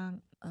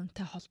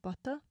цуглаантай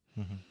холбоотой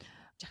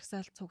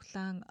жагсаал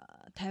цуглаан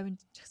 50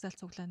 жагсаал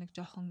цуглаан нэг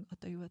жоохон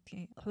одоо юу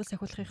гэдгийг хууль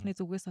сахиулахын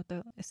зүгээс одоо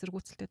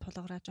эсэргүүцэлтэй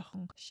тулгараа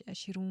жоохон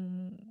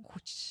ширүүн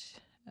хүч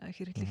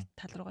хэрэглэх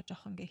тал руугаа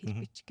жоохон ингээ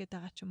хэлбичих гээд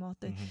байгаа ч юм уу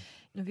одоо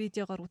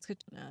видеогоор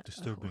үзэхэд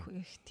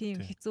тийм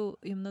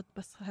хэцүү юмнууд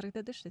бас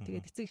харагдаад байна шүү дээ.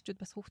 Тэгээд эцэг эхчүүд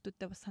бас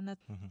хүүхдүүдтэй бас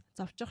санаад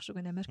зовж байгаа шүү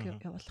гэн Америк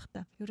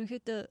явуулахдаа.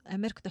 Ерөнхийдөө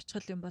Америкт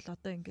очихл юм бол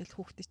одоо ингээл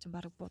хүүхдийн чинь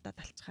баг будаад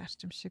алчих харч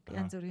юм шиг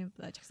янз бүрийн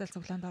жагсаал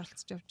цуглаанд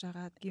оролцож явж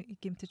байгаа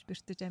гимтэж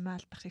бэртэж амиа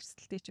алдах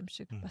эрсдэлтэй юм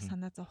шиг бас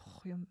санаа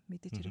зовох юм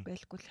мэдээж хэрэг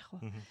байлгүй л яг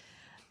хаа.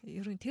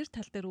 Ер нь тэр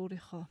тал дээр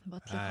өөрийнхөө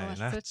бодлыг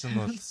хуваалцаж наач нь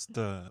бол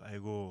өстой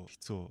айгүй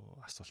хэцүү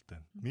асуулт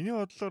байна. Миний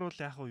бодлоор бол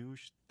яг юу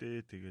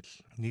штэ тэгэл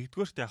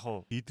нэгдүгээрт яг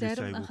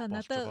Идрис айгүй болж байгаа.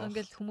 Надад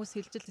ингээл хүмүүс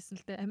хэлж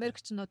лсэн л дээ.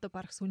 Америкч нь одоо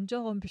баг сүнж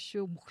байгаа юм биш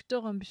үү, мөхж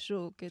байгаа юм биш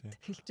үү гэд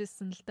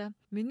хэлжсэн л да.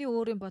 Миний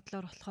өөрийн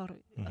бодлоор болохоор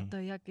одоо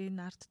яг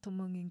энэ арт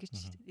түмэн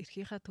ингэж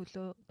эрхийнхаа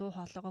төлөө дуу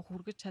хоолойгоо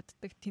хүргэж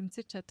чаддаг,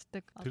 тэмцэж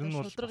чаддаг,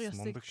 одоо шудраг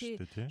ёсыг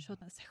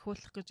шууд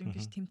сахиулах гэж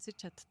ингэж тэмцэж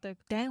чаддаг.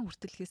 Дайн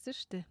хүртэл хийсэн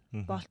шүү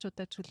дээ.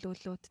 Боолчуудаа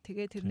чөлөөлөөд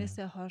тэгээ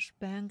тэрнээсээ хойш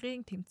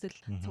байнгын тэмцэл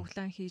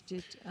цуглаан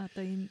хийж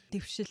одоо энэ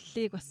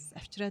дэвшиллийг бас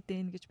авчираад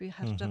байна гэж би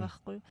харж байгаа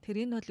байхгүй. Тэр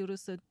энэ бол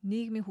ерөөсөө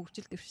нийгмийн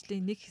хөгжил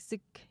дэвшлийн нэг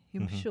хэсэг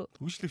юм шүү.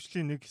 Хөгжил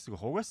дэвшлийн нэг хэсэг.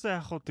 Угаасаа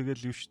яг хуу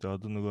тэгэл юу шүү дээ.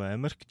 Одоо нөгөө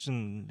Америкч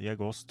нь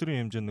яг улс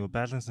төрийн хэмжээнд нөгөө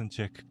balance and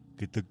check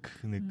гэдэг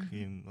нэг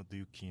юм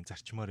одоо юу гэх юм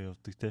зарчмаар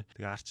явдаг те.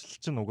 Тэгээ арчлал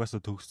чинь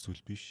угаасаа төгс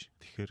зүйл биш.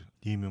 Тэгэхээр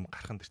ийм юм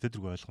гарах нь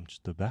тэртээ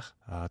ойлгомжтой байх.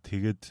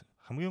 Тэгээд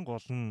хамгийн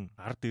гол нь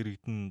ард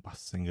иргэдэн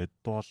бас ингээд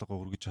дуулага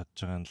өргөж чадж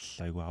байгаа нь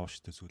л айгүй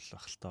аавштай зүйл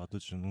баг л та. Одоо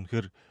чинь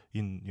үнэхээр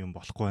энэ юм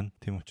болохгүй байна.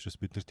 Тийм учраас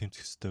бид нэр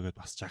тэмцэх хэрэгтэй гэдээ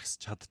бас жагсаж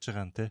чадж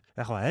байгаа нь те.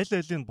 Яг хаа аль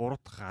алийг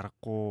буруутгах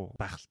аргагүй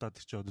байх л та.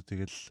 Тэр чинь одоо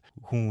тэгэл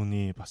хүн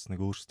хүний бас нэг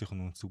өөрсдийнх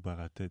нь үнцэг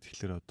байгаа те.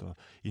 Тэгэхээр одоо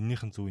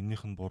эннийх нь зөв,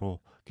 эннийх нь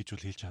буруу гэж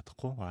үл хэлж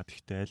чадахгүй.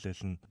 Тэгэхдээ аль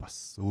аль нь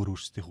бас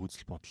өөрсдийнх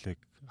үзэл бодлыг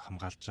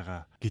хамгаалж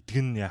байгаа гэдг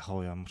нь яг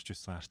хаа ямар ч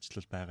байсан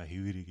арчлал байгаа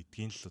хэвээрээ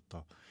гэдгийг л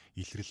одоо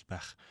илрэл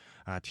байх.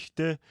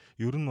 Тэгэхдээ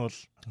ер нь бол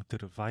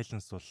тэр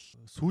violence бол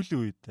сүүлийн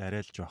үед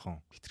арай л жоохон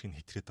хитрхийг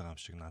хитрээд байгаа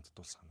юм шиг надад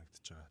бол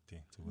санагдаж байгаа.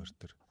 Тийм зүгээр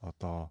тэр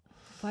одоо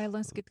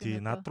violence гэдэг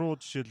нь над руу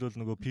жишээлбэл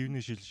нөгөө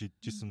пивний шил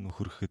шидчихсэн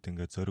нөхөрөхэд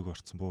ингээд зориг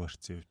орцсон буу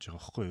орцсон явж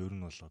байгаа байхгүй ер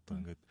нь бол одоо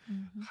ингээд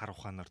хар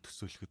ухаанаар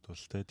төсөөлөхөд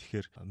бол те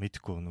тэгэхээр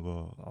мэдгүй нөгөө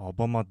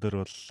Обама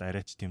дээр бол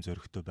арайч тийм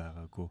зоригтой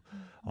байгаагүй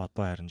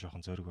одоо харин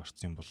жоохон зориг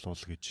орцсон юм болов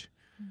уу гэж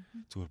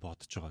зүгээр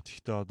бодож байгаа.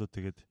 Тэгэхдээ одоо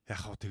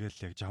тэгээд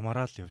яг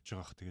жамаараа л явж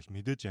байгаа. Тэгэл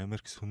мэдээж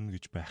Америк сүннэ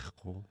гэж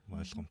байхгүй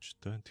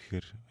ойлгомжтой.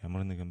 Тэгэхээр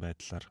ямар нэгэн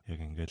байдлаар яг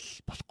ингээл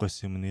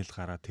болохгүйсэн юм нийл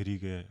гараа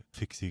тэрийг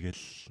фикс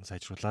хийгээл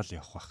сайжруулаад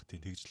явах бах.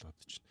 Тэгж л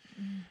бодож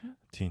байна.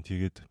 Тийм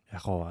тэгээд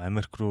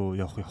Америк руу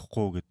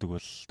явахгүй гэдэг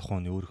бол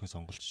тухайн өөрийнхөө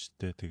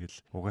сонголтчтэй. Тэгэл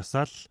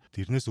угаасаа л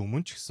тэрнээс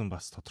өмнө ч гэсэн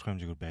бас тодорхой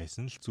хэмжээгээр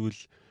байсан л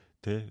зүйл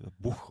тэ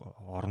бүх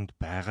оронд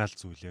байгаа л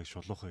зүйл яг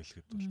шулуухан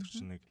хэлэхэд бол тэр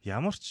чинь нэг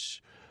ямар ч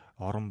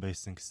орон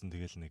байсан гэсэн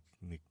тэгэл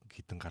нэг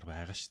хідэн гар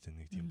байгаа шүү дээ.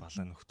 Нэг тийм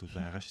балаа нөхдөл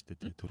байгаа шүү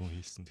дээ. Түрүүн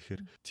хэлсэн.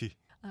 Тэгэхээр тий.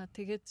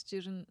 Тэгээд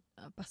жирэн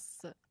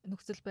бас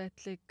нөхцөл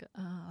байдлыг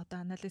одоо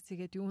анализ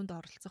хийгээд юунд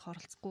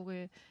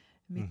оролцохгүйгээ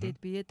мэдээд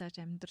бие дааж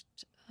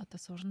амьдарч одоо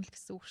сурна л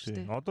гэсэн үг шүү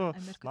дээ. Одоо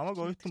намайг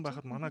оюутан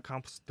байхад манай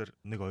кампус дээр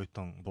нэг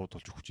оюутан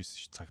буудулж өгч ирсэн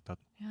шүү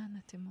цагтаад.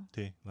 Яана тийм үү.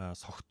 Тий.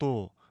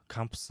 Согтуу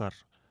кампусаар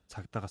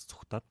цагдаагаас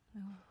цухтаад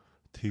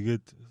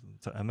тэгээд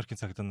Америкийн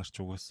цагдаа нар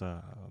ч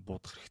угаасаа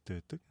буудах хэрэгтэй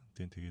байдаг.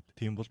 Тэгээд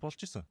тийм бол болж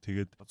исэн.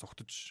 Тэгээд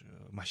зогтож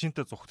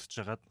машинтаа зогтож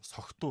жагаад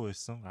согтуу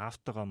байсан.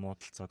 Автогаа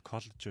муудалцаад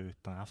коллеж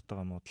оюутан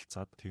автогаа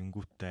муудалцаад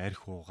тэгэнгүүтээ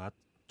арх уугаад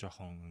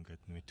жоохон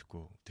ингээд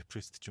мэдхгүй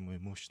депрессд ч юм уу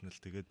emotional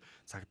тэгээд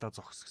цагдаа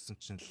зогсгсон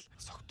чинь л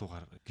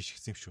согтуугаар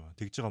гიშгсэн юм шүү.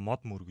 Тэгж байгаа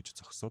мод мөр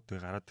гэж зогсоод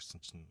тэгээ гараад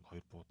ирсэн чинь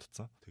хоёр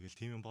буудацсан. Тэгэл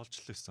тийм юм болж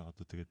л байсан.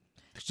 Одоо тэгээд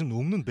тэр чинь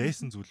өмнө нь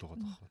байсан зүйл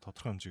байгаа тоххой.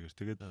 Тодорхой хэмжээгээр.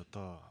 Тэгээд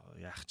одоо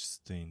яах ч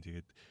ёстой юм.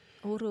 Тэгээд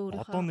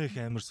одоо нэг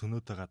амар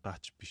сөнөөтэйгээ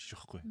даач биш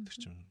байхгүй. Тэр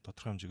чинь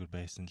тодорхой хэмжээгээр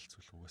байсан л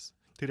зүйл угаас.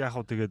 Тэр яг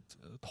хөө тэгээд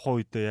тухайн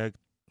үедээ яг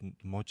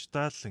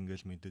муждаал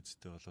ингээл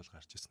мэдээдтэй болол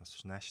гарч ирснаас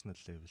national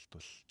level-д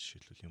бол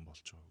жишээлбэл юм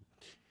болж байгаа.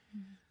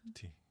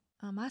 Тий.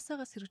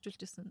 Масагаас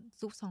хэрэгжүүлжсэн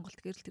зөв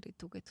сонголт гэрэл тэр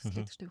түүгээ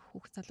төслөөд ч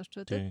хүүхд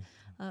залуучуудад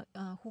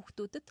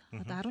хүүхдүүдэд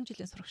одоо 10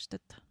 жилийн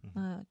сурагчдад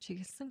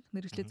чиглэсэн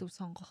мэргэжлийн зөв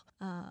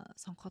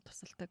сонгоход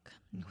тусалдаг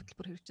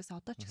хөтөлбөр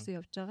хэрэгжижсэн одоо ч гэсэн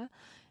явж байгаа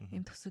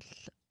ийм төсөл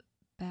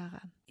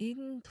байгаа.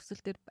 Энэ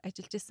төсөл дээр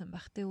ажиллаж исэн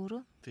байх те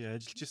өөрөө. Тий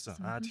ажиллаж исэн.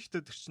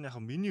 Тэгэхдээ тэр чинь яг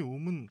миний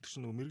өмнө тэр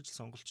чинь нөгөө мэргэжил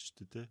сонголч шүү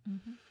дээ те.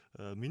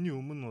 Миний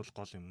өмнө бол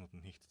гол юмнууд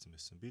нь хийгдсэн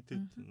байсан. Би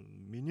тэгээд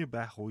миний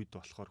байх үед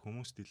болохоор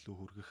хүмүүст илүү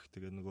хүргэх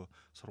тэгээ нөгөө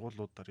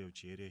сургуулиудаар явж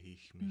яриа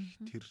хийх мэх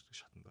тэр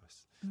шатанд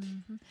байсан.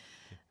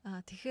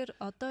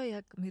 Тэгэхээр одоо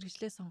яг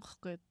мэргэжлээ сонгох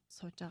гэж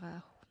сууж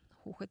байгаа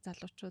хүүхэд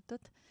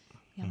залуучуудад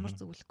ямар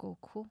зөвлөгөө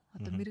өгөх вэ?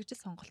 Одоо мэргэжил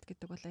сонголт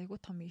гэдэг бол айгүй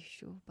том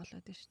ишүү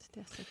болоод байна шүү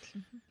дээ асуудал.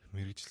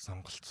 Мэргэжил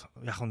сонголт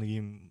яг нэг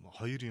юм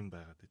хоёр юм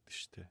байгаад байдаг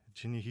шүү дээ.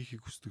 Чиний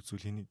хийхийг хүсдэг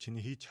зүйл,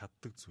 чиний хийж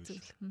чаддаг зүйл.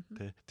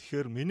 Тэ.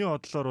 Тэгэхээр миний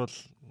бодлоор бол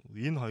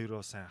энэ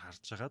хоёроо сайн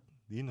харж агаад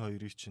энэ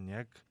хоёрыг чинь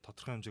яг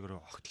тодорхой хэмжээгээр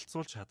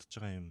огтлцуулж чадж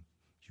байгаа юм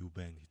юу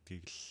байна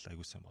гэдгийг л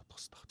аягүй сайн бодох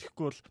хэрэгтэй.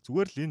 Тэгэхгүй бол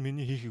зүгээр л энэ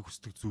миний хийхийг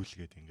хүсдэг зүйл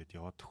гэдэг ингээд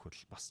яваад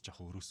төхвөл бас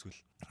жоохон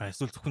өрөөсгөл.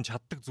 Эсвэл зөвхөн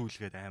чаддаг зүйл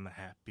гэдэг амар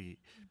happy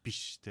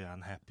биш те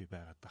unhappy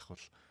байгаад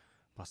тахвал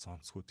бас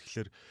онцгүй.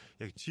 Тэгэхээр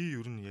яг чи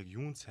ер нь яг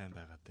юунд сайн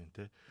байгаад байна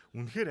те.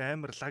 Үнэхээр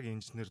амар лаг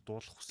инженер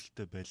дуулах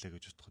хүсэлтэй байлаа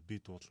гэж бодоход би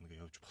дуулна гэж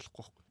явж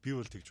болохгүй байхгүй. Би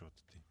бол тэгж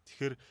боддیں۔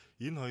 Тэгэхээр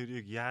энэ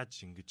хоёрыг яаж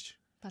ингэж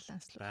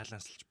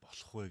баланслж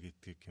болох вэ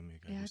гэдгийг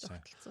юмыг аягүй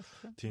сайн.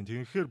 Тийм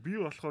тэгэхээр би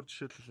болохоор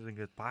жишээлбэл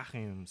ингээд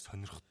баахан юм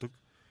сонирхдаг.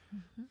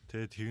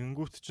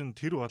 Тэгэнгүүт чинь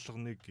тэр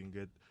болгоныг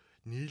ингээд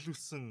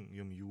нийлүүлсэн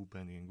юм юу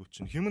байна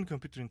гингүүт чинь human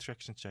computer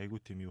interaction чи аягүй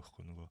тийм юу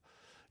байхгүй нөгөө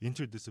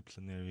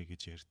interdisciplinary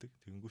гэж ярьдаг.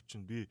 Тэгэнгүүт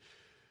чинь би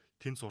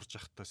тэнд сурж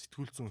байхдаа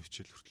сэтгүүл зүйн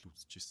хичээл хүртэл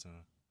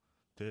үзчихсэн.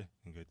 Тэ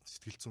ингээд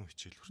сэтгэл зүйн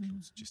хичээл хүртэл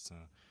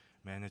үзчихсэн.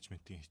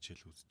 Менежментийн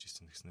хичээл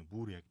үзчихсэн гэснээр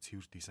бүр яг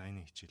цэвэр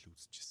дизайны хичээл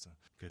үзчихсэн.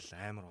 Ингээл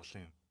амар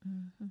олон юм.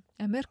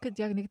 Америкт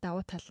яг нэг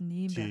давуу тал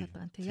нь ийм байгаад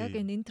байгаа. Тэг яг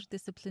энэ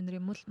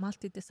interdisciplinary,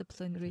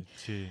 multidisciplinary,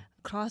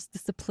 cross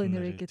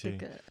disciplinary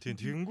гэдэг. Тийм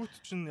тэгэнгүүт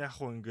чинь яг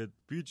хуу ингээд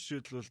би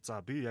жишээлбэл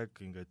за би яг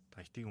ингээд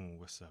IT-ийн хүн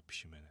угаасаа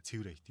биш юм байна.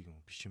 Цэвэр IT-ийн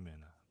хүн биш юм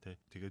байна.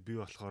 Тэ тэгээд би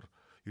болохоор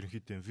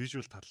ерөнхийдөө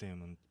visual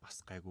талын юмд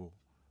бас гайгүй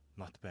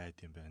not bad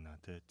юм байна.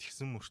 Тэ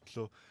тэгсэн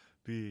мөртлөө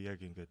би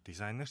яг ингээд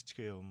дизайнерч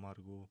гээ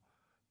явмааргүй.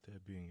 Тэ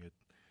би ингээд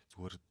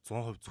зүгээр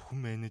 100%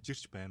 зөвхөн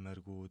менежерч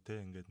баймааргүй.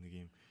 Тэ ингээд нэг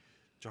юм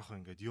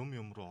жоохон ингээд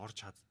юм руу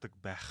орж чаддаг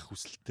байх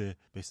хүсэлтэй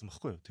байсан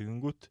байхгүй юу.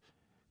 Тэгэнгүүт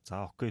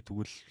за окей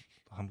тэгвэл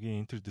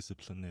хамгийн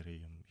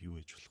interdisciplinary юм юу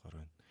ээж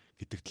болохоор байна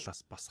гэдэг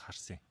талаас бас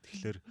харсан.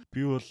 Тэгэхээр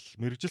би бол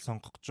мэрэгжил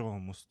сонгох гэж байгаа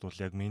хүмүүст бол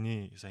яг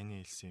миний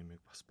саяны хэлсэн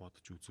юмыг бас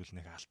бодож үзвэл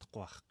нэг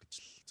алдахгүй байх гэж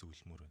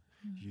зөвлөмөр байна.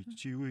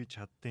 Чи юу хийж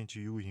чаддیں,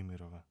 чи юу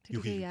хиймээр байгаа.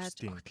 Юу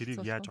хийжтэй,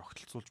 тэрийг яаж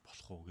огтлцуулж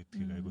болох уу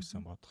гэдгийг аягүй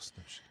сайн бодох хэрэгтэй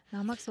юм шиг.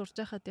 Намайг сурж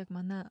байхад яг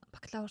манай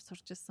бакалавр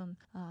сурж исэн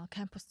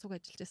кампус цуг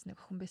ажиллаж исэн нэг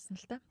охин байсан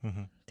л та.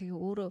 Тэгээ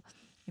өөрөө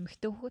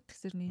эмэгтэй хөхөд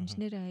тэгсэр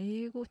инженер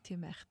аягүй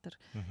тийм айхтар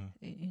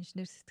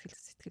инженер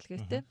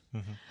сэтгэлгээтэй.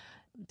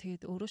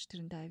 Тэгээд өөрөө ч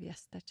тэрэндээ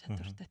авиастай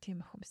чадвартай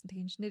тийм охин байсан.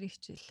 Тэгээ инженерийн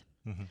хичээл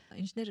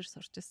инженерээр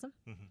сурч исэн.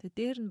 Тэгээ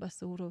дээр нь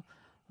бас өөрөө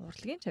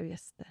урлагийн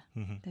авиастай.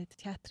 Тэгээд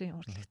театрын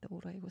урлагтай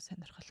өөрөө аягүй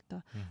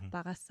сонирхолтой.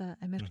 Багаасаа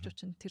Америкчууд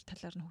нь тэр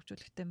талаар нь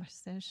хөгжүүлэхтэй маш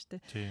сайн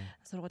шүү дээ.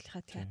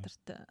 Сургуулийнхаа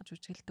театрт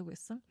жүжиглдэг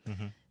байсан.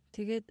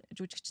 Тэгээд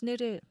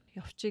жүжигчнэрээ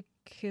явчих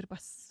гэхээр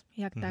бас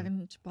яг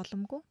дагнаж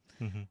боломгүй.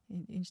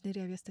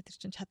 Инженерийн авиастай тэр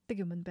чинь чаддаг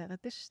юм байгаад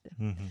байна шүү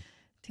дээ.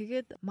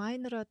 Тэгээд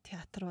майнероо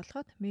театр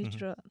болгоод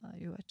мейжер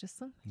юу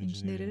ажилласан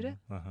инженерээрээ.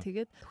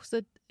 Тэгээд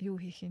төгсөөд юу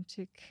хийх юм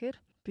чи гэхээр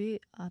би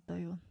одоо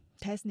юу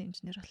тайзны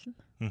инженер болно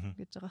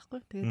гэж байгаа байхгүй.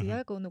 Тэгээд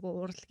яг нөгөө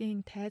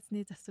урлагийн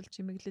тайзны засвал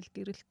чимэглэл,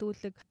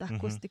 гэрэлтүүлэг,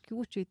 акустик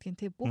юу ч байдгийн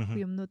те бүх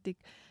юмнуудыг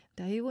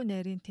аягүй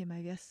нарийн тим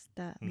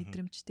авиастай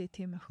мэдрэмжтэй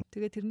тийм ах.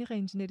 Тэгээ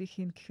тэрнийхээ инженерийг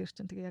хийн гэхээр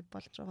чинь тэгээ яг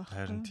болж байгаа байхгүй.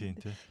 Харин тийм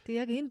тий.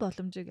 Тэгээ яг энэ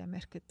боломжийг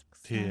Америкт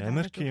тий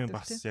Америкийн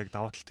бас яг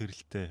даваа тал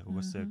тэрэлтэй.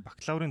 Угаасаа яг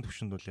бакалаврын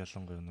түвшинд бол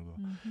ялангуяа нөгөө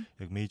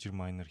яг major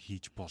minor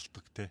хийж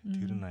болдог те.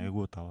 Тэр нь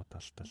аягүй даваа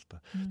талтай л та.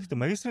 Гэхдээ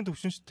магистрын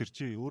түвшинч тэр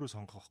чи өөрөө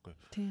сонгох байхгүй.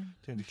 Тийм.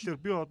 Тэгэхээр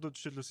би одоо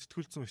жишээлбэл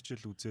сэтгүүл зүйн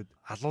хичээл үзээд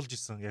алуулж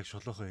исэн яг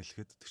шулуухаа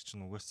хэлэхэд тэр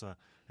чинь угаасаа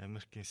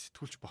Америкийн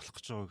сэтгүүлч болох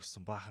гэж байгаа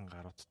гэсэн баахан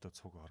гаруудтай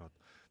цуг ороод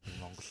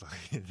Монгол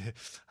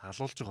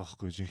алуулж байгаа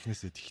байхгүй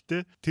жинхнээсээ.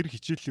 Тэгтээ тэр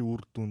хичээлийн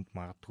үр дүнд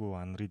магадгүй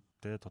анрид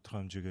те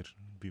тодорхой хэмжээгээр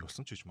би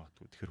болсон ч гэж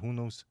магадгүй. Тэгэхээр who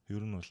knows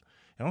ер нь бол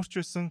ямар ч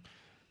байсан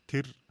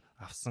тэр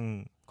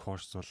авсан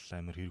курс бол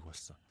амар хэрэг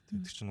болсон.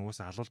 Тэр чинь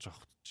угаасаа алуулж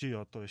авах чи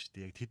одоо шүү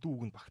дээ яг тэдүү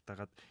үгэнд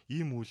багтаагаад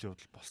ийм үйл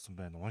явдал болсон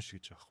байна унш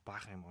гэж авах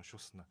баахан юм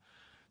уншуулснаа.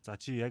 За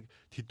чи яг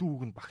тэдүү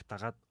үгэнд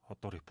багтаагаад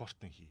одоо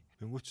репортинг хий.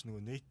 Тэнгүүч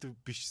нөгөө native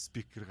биш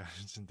speaker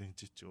гарсан чинь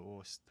дэмжиж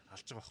өө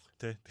алж байгаа байхгүй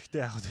тий. Тэгтээ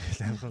яг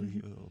тэгэл амар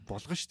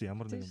болгоно шүү дээ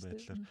ямар нэгэн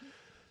байдлаар.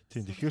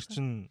 Тийм тэгэхээр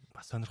чин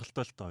бас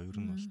сонирхолтой л доо ер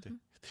нь бол тий.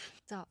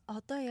 За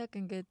одоо яг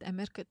ингээд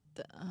Америкт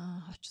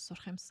очиж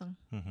сурах юмсан.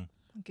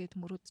 Ингээд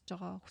мөрөдөж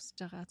байгаа, хүсэж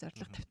байгаа,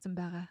 зорилго тавьсан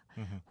байгаа.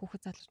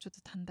 Хүүхэд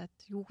залуучуудад хандаад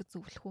юу гэж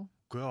зөвлөх үү?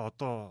 Үгүй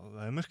одоо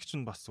Америк ч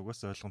бас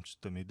угаасаа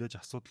ойлгомжтой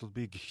мэдээж асуудлууд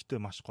би гэхдээ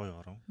маш гоё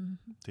орон.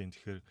 Тийм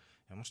тэгэхээр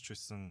ямар ч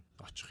байсан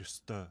очих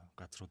ёстой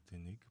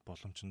газруудын нэг,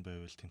 боломж нь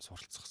байвал тэнд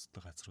суралцах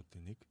ёстой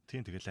газруудын нэг.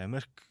 Тийм тэгэл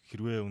Америк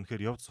хэрвээ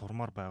үнэхээр явж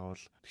сурмаар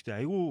байвал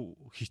гэхдээ айгүй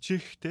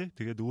хичээхтэй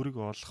тэгээд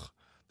өөрийгөө олох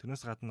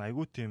тэрнээс гадна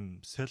айгүй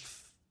тийм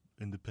self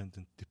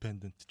independent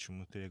dependent ч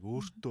юм уу те яг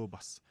өөртөө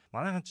бас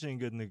манайхан чинь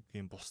ингээд нэг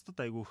юм бусдад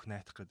айгүй их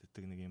найдах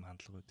гэдэг нэг юм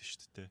хандлага байдаг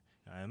шүү дээ.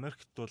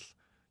 Америкт бол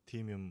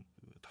тийм юм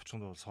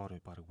товчхонд бол sorry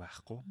баг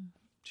байхгүй.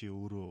 Чи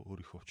өөрөө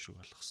өөрийнхөө өчрөг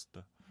олох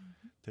хэвээр.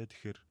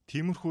 Тэгэхээр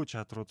тиймэрхүү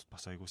чадрууд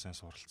бас айгүй сайн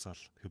суралцаал.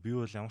 Тэгэхээр би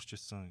бол ямар ч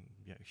байсан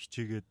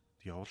хичээгээд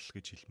явал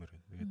гэж хэлмээр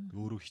байна. Тэгээд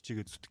өөрөө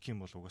хичээгээд зүтгэх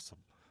юм бол угаасаа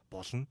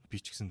болно. Би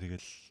ч гэсэн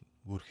тэгэл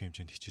өөрийнхөө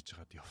хэмжээнд хичээж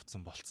байгаад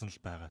явцсан болцсон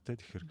л байгаа те.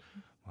 Тэгэхээр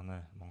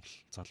манай Монгол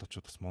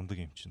залуучууд бас мундаг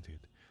юм чинь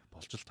тэгээд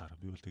болж л таараа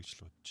би бол тэгж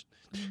л бодож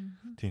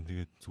байна. Тийм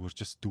тэгээд зүгээр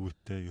just do it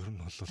те. Ер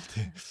нь бол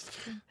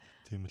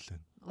тийм л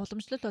байна.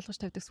 Уламжлалт болгож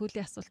тавьдаг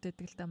сүүлийн асуулт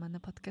гэдэг л да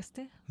манай подкаст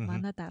тий.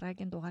 Манай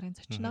дараагийн дугаарын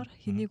зочноор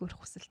хэнийг өрөх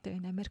хүсэлтэй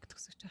байна? Америкт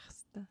төгсөж байх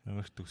хэвээр.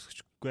 Америкт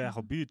төгсөгчгүй яг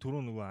би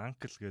түрүү нөгөө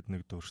анкл гэдэг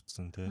нэг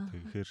дурдсан тий.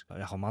 Тэгэхээр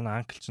яг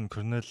манай анкл чинь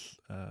Корнел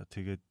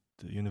тэгээд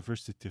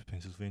University of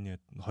Pennsylvania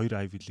 2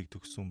 Ivy League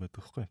төгссөн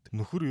байдаг байхгүй.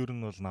 Нөхөр ер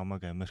нь бол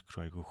намайг Америк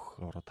руу айгүйх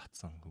ороод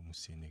татсан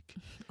хүмүүсийн нэг.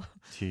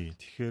 Тий.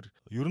 Тэгэхээр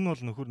ер нь бол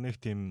нөхөр нэг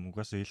тийм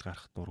угаасаа ил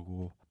гарах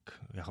дурггүй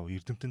яг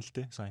эрдэмтэн л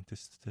дээ,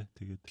 scientist те.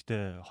 Тэгээд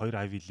гэтээ 2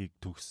 Ivy League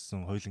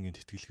төгссөн, хоёулангийн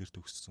тэтгэлгээр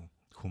төгссөн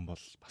хүн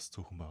бол бас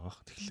цөөхөн байгаа.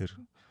 Тэгэхээр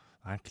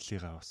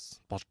анклигаа бас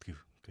болд гэв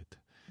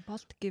гэдэг.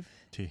 Болд гэв.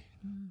 Тий.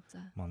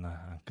 За. Манай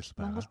анкл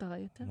байгаа. Монголд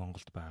байгаа юу те?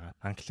 Монголд байгаа.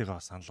 Анклигаа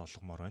бас санал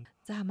болгомоор байна.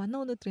 За, манай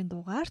өнөөдрийн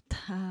дугаарт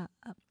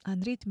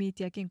Unread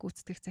Media-гийн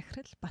гүйцэтгэх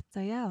захирал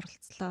Батзаяа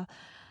оролцлоо.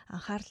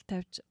 Анхаарал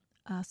тавьж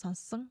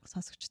сонссон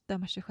сонсогчдод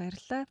маш их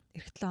баярлалаа.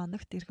 Эх 7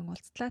 хоногт иргэн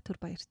уулзлаа. Түр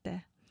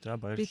баяртай. За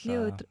баярлалаа. Бидний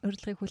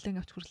урилгыг хүлээн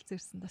авч хүрэлцэн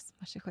ирсэн бас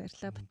маш их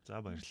баярлалаа.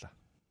 За баярлалаа.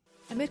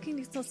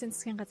 Америкийн нэгдсэн улсын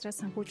засгийн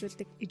газраас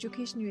санхүүжүүлдэг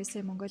Educationusa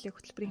Mongolia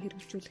хөтөлбөрийн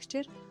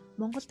хэрэгжүүлэгчээр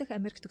Монгол дахь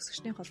Америкт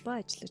төгсөгчдийн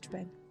холбоо ажиллаж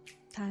байна.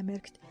 Та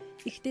Америкт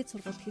ихтэй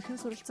сургуульд хэрхэн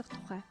суралцах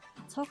тухай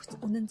цогц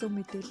үнэн зөв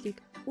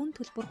мэдээллийг үн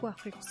төлбөргүй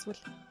авахыг хүсвэл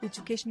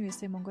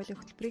Educationusa Mongolia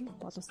хөтөлбөрийн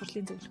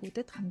боловсролын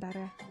зөвлөгөөдөд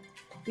хандаарай.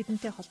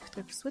 Бидэнтэй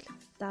холбогдохыг хүсвэл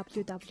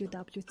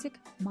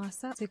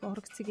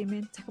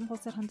www.masa.org-ийн цахим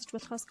хуудасаар хандаж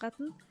болохоос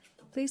гадна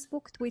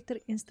Facebook, Twitter,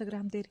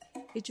 Instagram дээр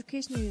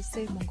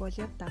Educationusa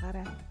Mongolia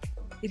дагаарай.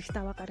 Ирэх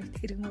даваа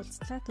гарагт иргэн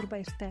уулзлаа. Түр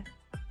баяртай.